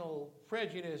institutional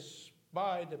prejudice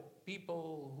by the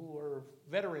people who were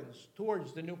veterans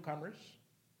towards the newcomers,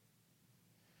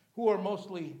 who are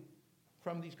mostly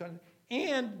from these countries.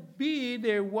 And B,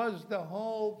 there was the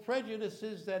whole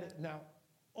prejudices that, now,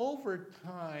 over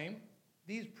time,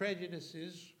 these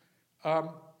prejudices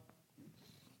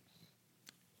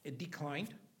it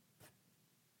declined.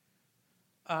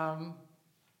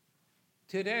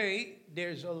 Today,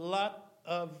 there's a lot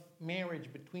of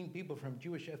marriage between people from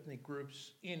Jewish ethnic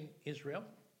groups in Israel.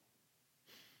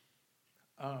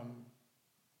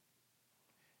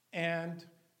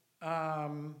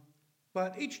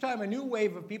 But each time a new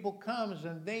wave of people comes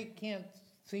and they can't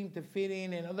seem to fit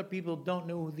in, and other people don't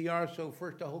know who they are. So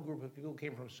first, a whole group of people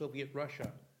came from Soviet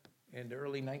Russia in the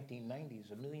early 1990s,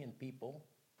 1 million people.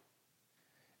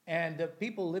 And the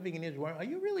people living in Israel, are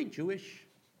you really Jewish?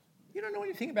 You don't know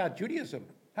anything about Judaism.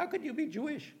 How could you be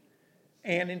Jewish?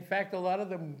 And in fact, a lot of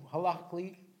them,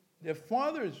 halakhically, their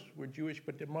fathers were Jewish,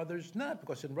 but their mothers not,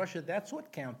 because in Russia, that's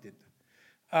what counted.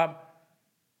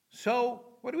 So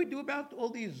what do we do about all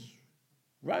these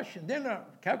Russians? Then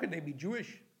how could they be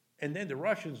Jewish? And then the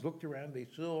Russians looked around, they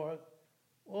saw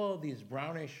all these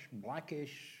brownish,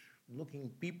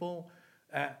 blackish-looking people.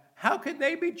 How could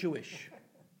they be Jewish?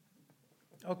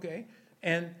 Okay,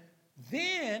 and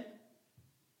then,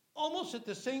 almost at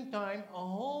the same time, a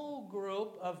whole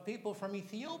group of people from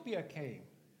Ethiopia came,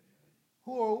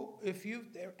 who,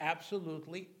 they're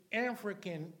absolutely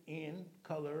African in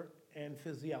color and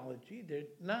physiology. They're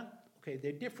not,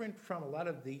 they're different from a lot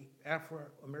of the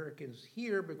Afro-Americans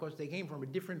here because they came from a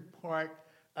different part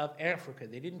of Africa.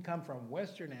 They didn't come from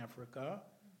Western Africa.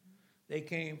 They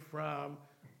came from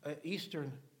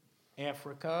Eastern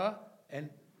Africa, and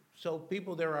so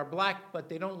people there are black, but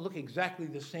they don't look exactly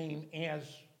the same as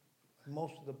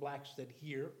most of the blacks that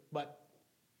here. But,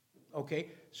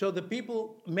 so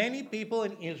many people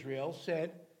in Israel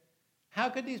said, how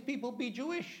could these people be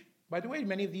Jewish? By the way,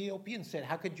 many of the Ethiopians said,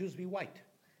 how could Jews be white?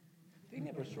 They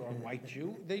never saw a white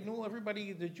Jew. They knew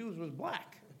everybody, the Jews, was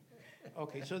black.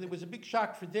 So there was a big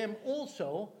shock for them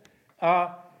also.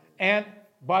 And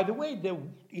by the way, the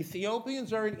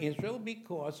Ethiopians are in Israel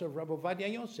because of Rabbi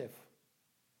Ovadia Yosef.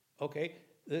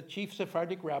 The chief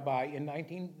Sephardic rabbi in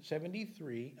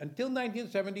 1973. Until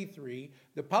 1973,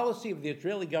 the policy of the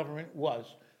Israeli government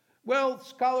was, well,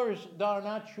 scholars are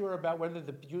not sure about whether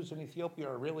the Jews in Ethiopia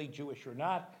are really Jewish or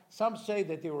not. Some say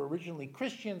that they were originally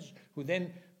Christians who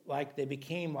then, they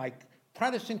became like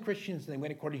Protestant Christians, and they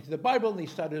went according to the Bible, and they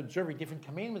started observing different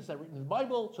commandments that were written in the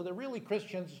Bible. So they're really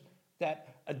Christians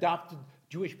that adopted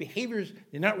Jewish behaviors.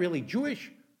 They're not really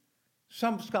Jewish.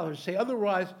 Some scholars say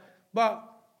otherwise, but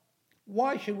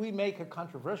why should we make a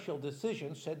controversial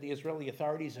decision, said the Israeli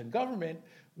authorities and government,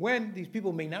 when these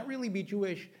people may not really be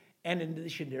Jewish, and in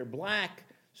addition they're black,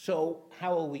 so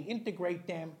how will we integrate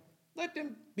them? Let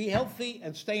them be healthy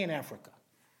and stay in Africa.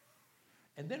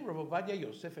 And then Rabbi Ovadia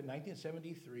Yosef in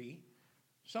 1973,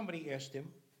 somebody asked him,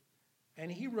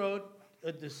 and he wrote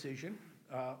a decision,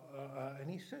 and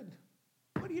he said,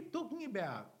 what are you talking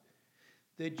about?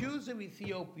 The Jews of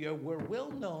Ethiopia were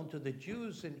well known to the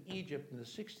Jews in Egypt in the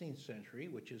 16th century,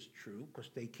 which is true,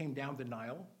 because they came down the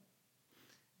Nile.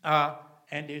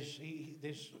 And there's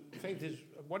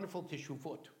a wonderful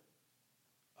teshuvot,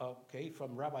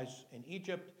 from rabbis in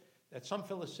Egypt, that some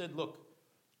fellow said, look,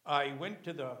 I went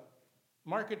to the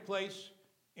marketplace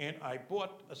and I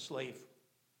bought a slave.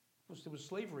 Because there was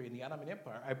slavery in the Ottoman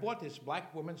Empire. I bought this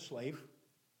black woman slave.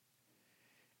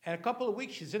 And a couple of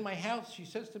weeks, she's in my house. She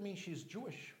says to me she's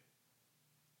Jewish.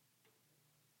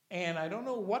 And I don't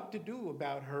know what to do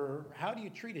about her. How do you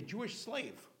treat a Jewish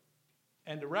slave?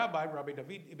 And the rabbi, Rabbi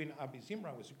David ibn Abi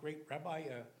Zimra, was a great rabbi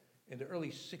in the early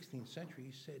 16th century.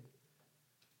 He said,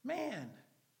 man,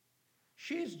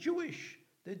 she's Jewish.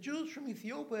 The Jews from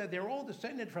Ethiopia, they're all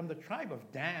descended from the tribe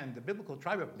of Dan, the biblical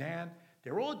tribe of Dan.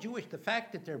 They're all Jewish. The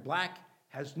fact that they're black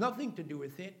has nothing to do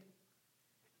with it.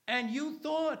 And you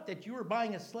thought that you were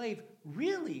buying a slave.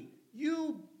 Really,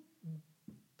 you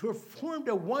performed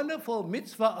a wonderful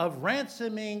mitzvah of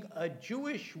ransoming a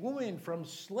Jewish woman from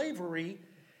slavery,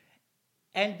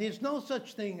 and there's no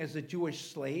such thing as a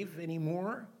Jewish slave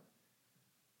anymore.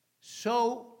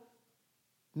 So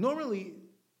normally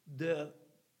the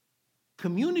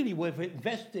community would have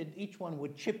invested, each one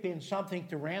would chip in something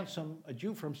to ransom a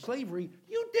Jew from slavery.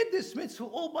 You did this mitzvah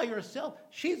all by yourself.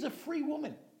 She's a free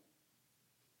woman.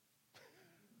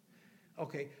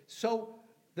 So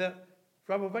the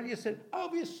Rabbi Ovadia said,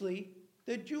 obviously,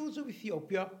 the Jews of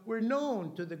Ethiopia were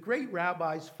known to the great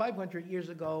rabbis 500 years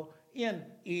ago in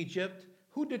Egypt,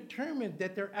 who determined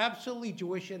that they're absolutely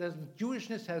Jewish.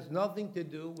 Jewishness has nothing to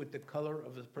do with the color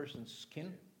of a person's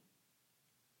skin.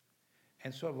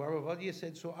 And so Rabbi Ovadia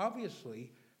said, so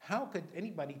obviously, how could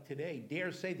anybody today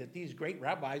dare say that these great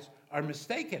rabbis are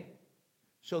mistaken?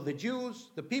 So the Jews,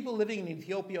 the people living in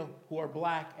Ethiopia who are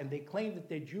black, and they claim that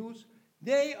they're Jews,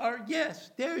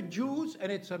 they're Jews,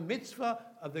 and it's a mitzvah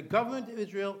of the government of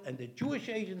Israel and the Jewish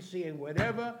agency and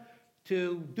whatever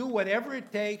to do whatever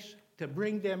it takes to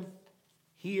bring them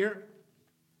here,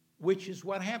 which is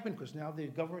what happened, because now the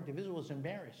government of Israel is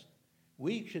embarrassed.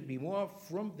 We should be more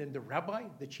frum than the rabbi.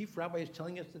 The chief rabbi is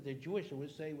telling us that they're Jewish, and we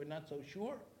say we're not so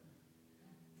sure.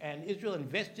 And Israel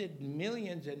invested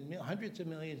millions and hundreds of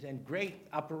millions and great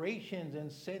operations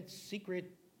and sent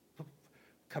secret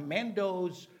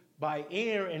commandos by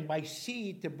air and by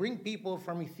sea to bring people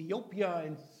from Ethiopia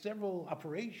in several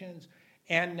operations,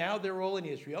 and now they're all in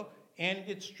Israel. And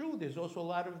it's true, there's also a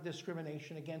lot of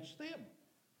discrimination against them.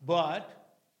 But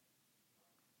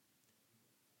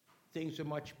things are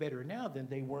much better now than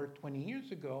they were 20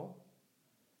 years ago.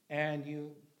 And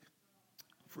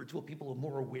first of all, people are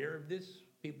more aware of this.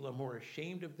 People are more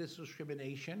ashamed of this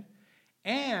discrimination.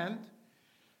 And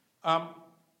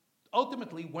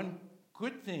ultimately, one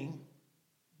good thing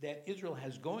that Israel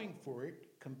has going for it,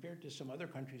 compared to some other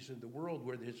countries in the world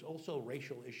where there's also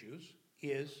racial issues,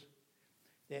 is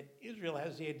that Israel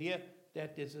has the idea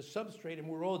that there's a substrate and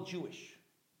we're all Jewish.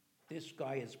 This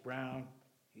guy is brown,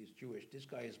 he's Jewish. This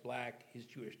guy is black, he's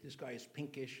Jewish. This guy is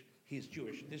pinkish, he's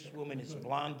Jewish. This woman is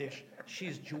blondish,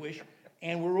 she's Jewish.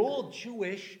 And we're all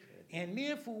Jewish, and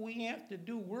therefore we have to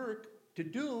do work to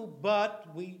do, but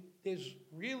there's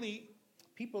really,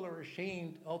 people are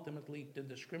ashamed ultimately to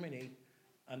discriminate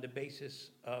on the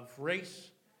basis of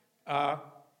race. So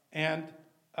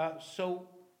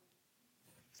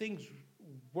things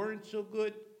weren't so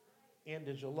good, and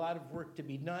there's a lot of work to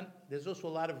be done. There's also a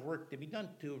lot of work to be done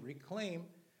to reclaim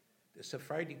the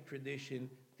Sephardic tradition,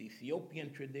 the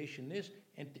Ethiopian tradition,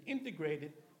 and to integrate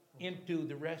it into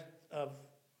the rest of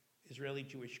Israeli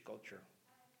Jewish culture.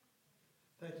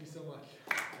 Thank you so much.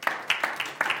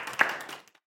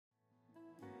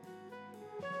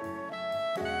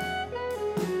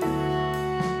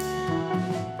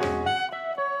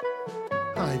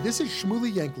 Hi, this is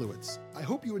Shmuley Yanklowitz. I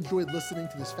hope you enjoyed listening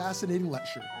to this fascinating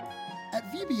lecture. At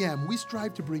VBM, we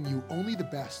strive to bring you only the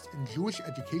best in Jewish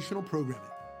educational programming.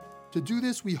 To do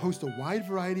this, we host a wide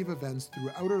variety of events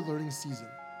throughout our learning season,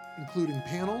 including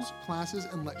panels, classes,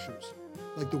 and lectures,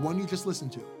 like the one you just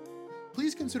listened to.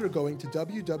 Please consider going to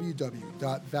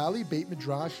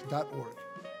www.valleybeitmidrash.org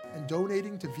and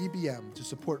donating to VBM to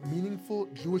support meaningful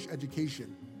Jewish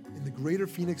education in the greater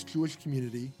Phoenix Jewish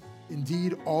community,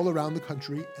 indeed all around the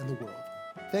country and the world.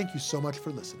 Thank you so much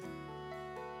for listening.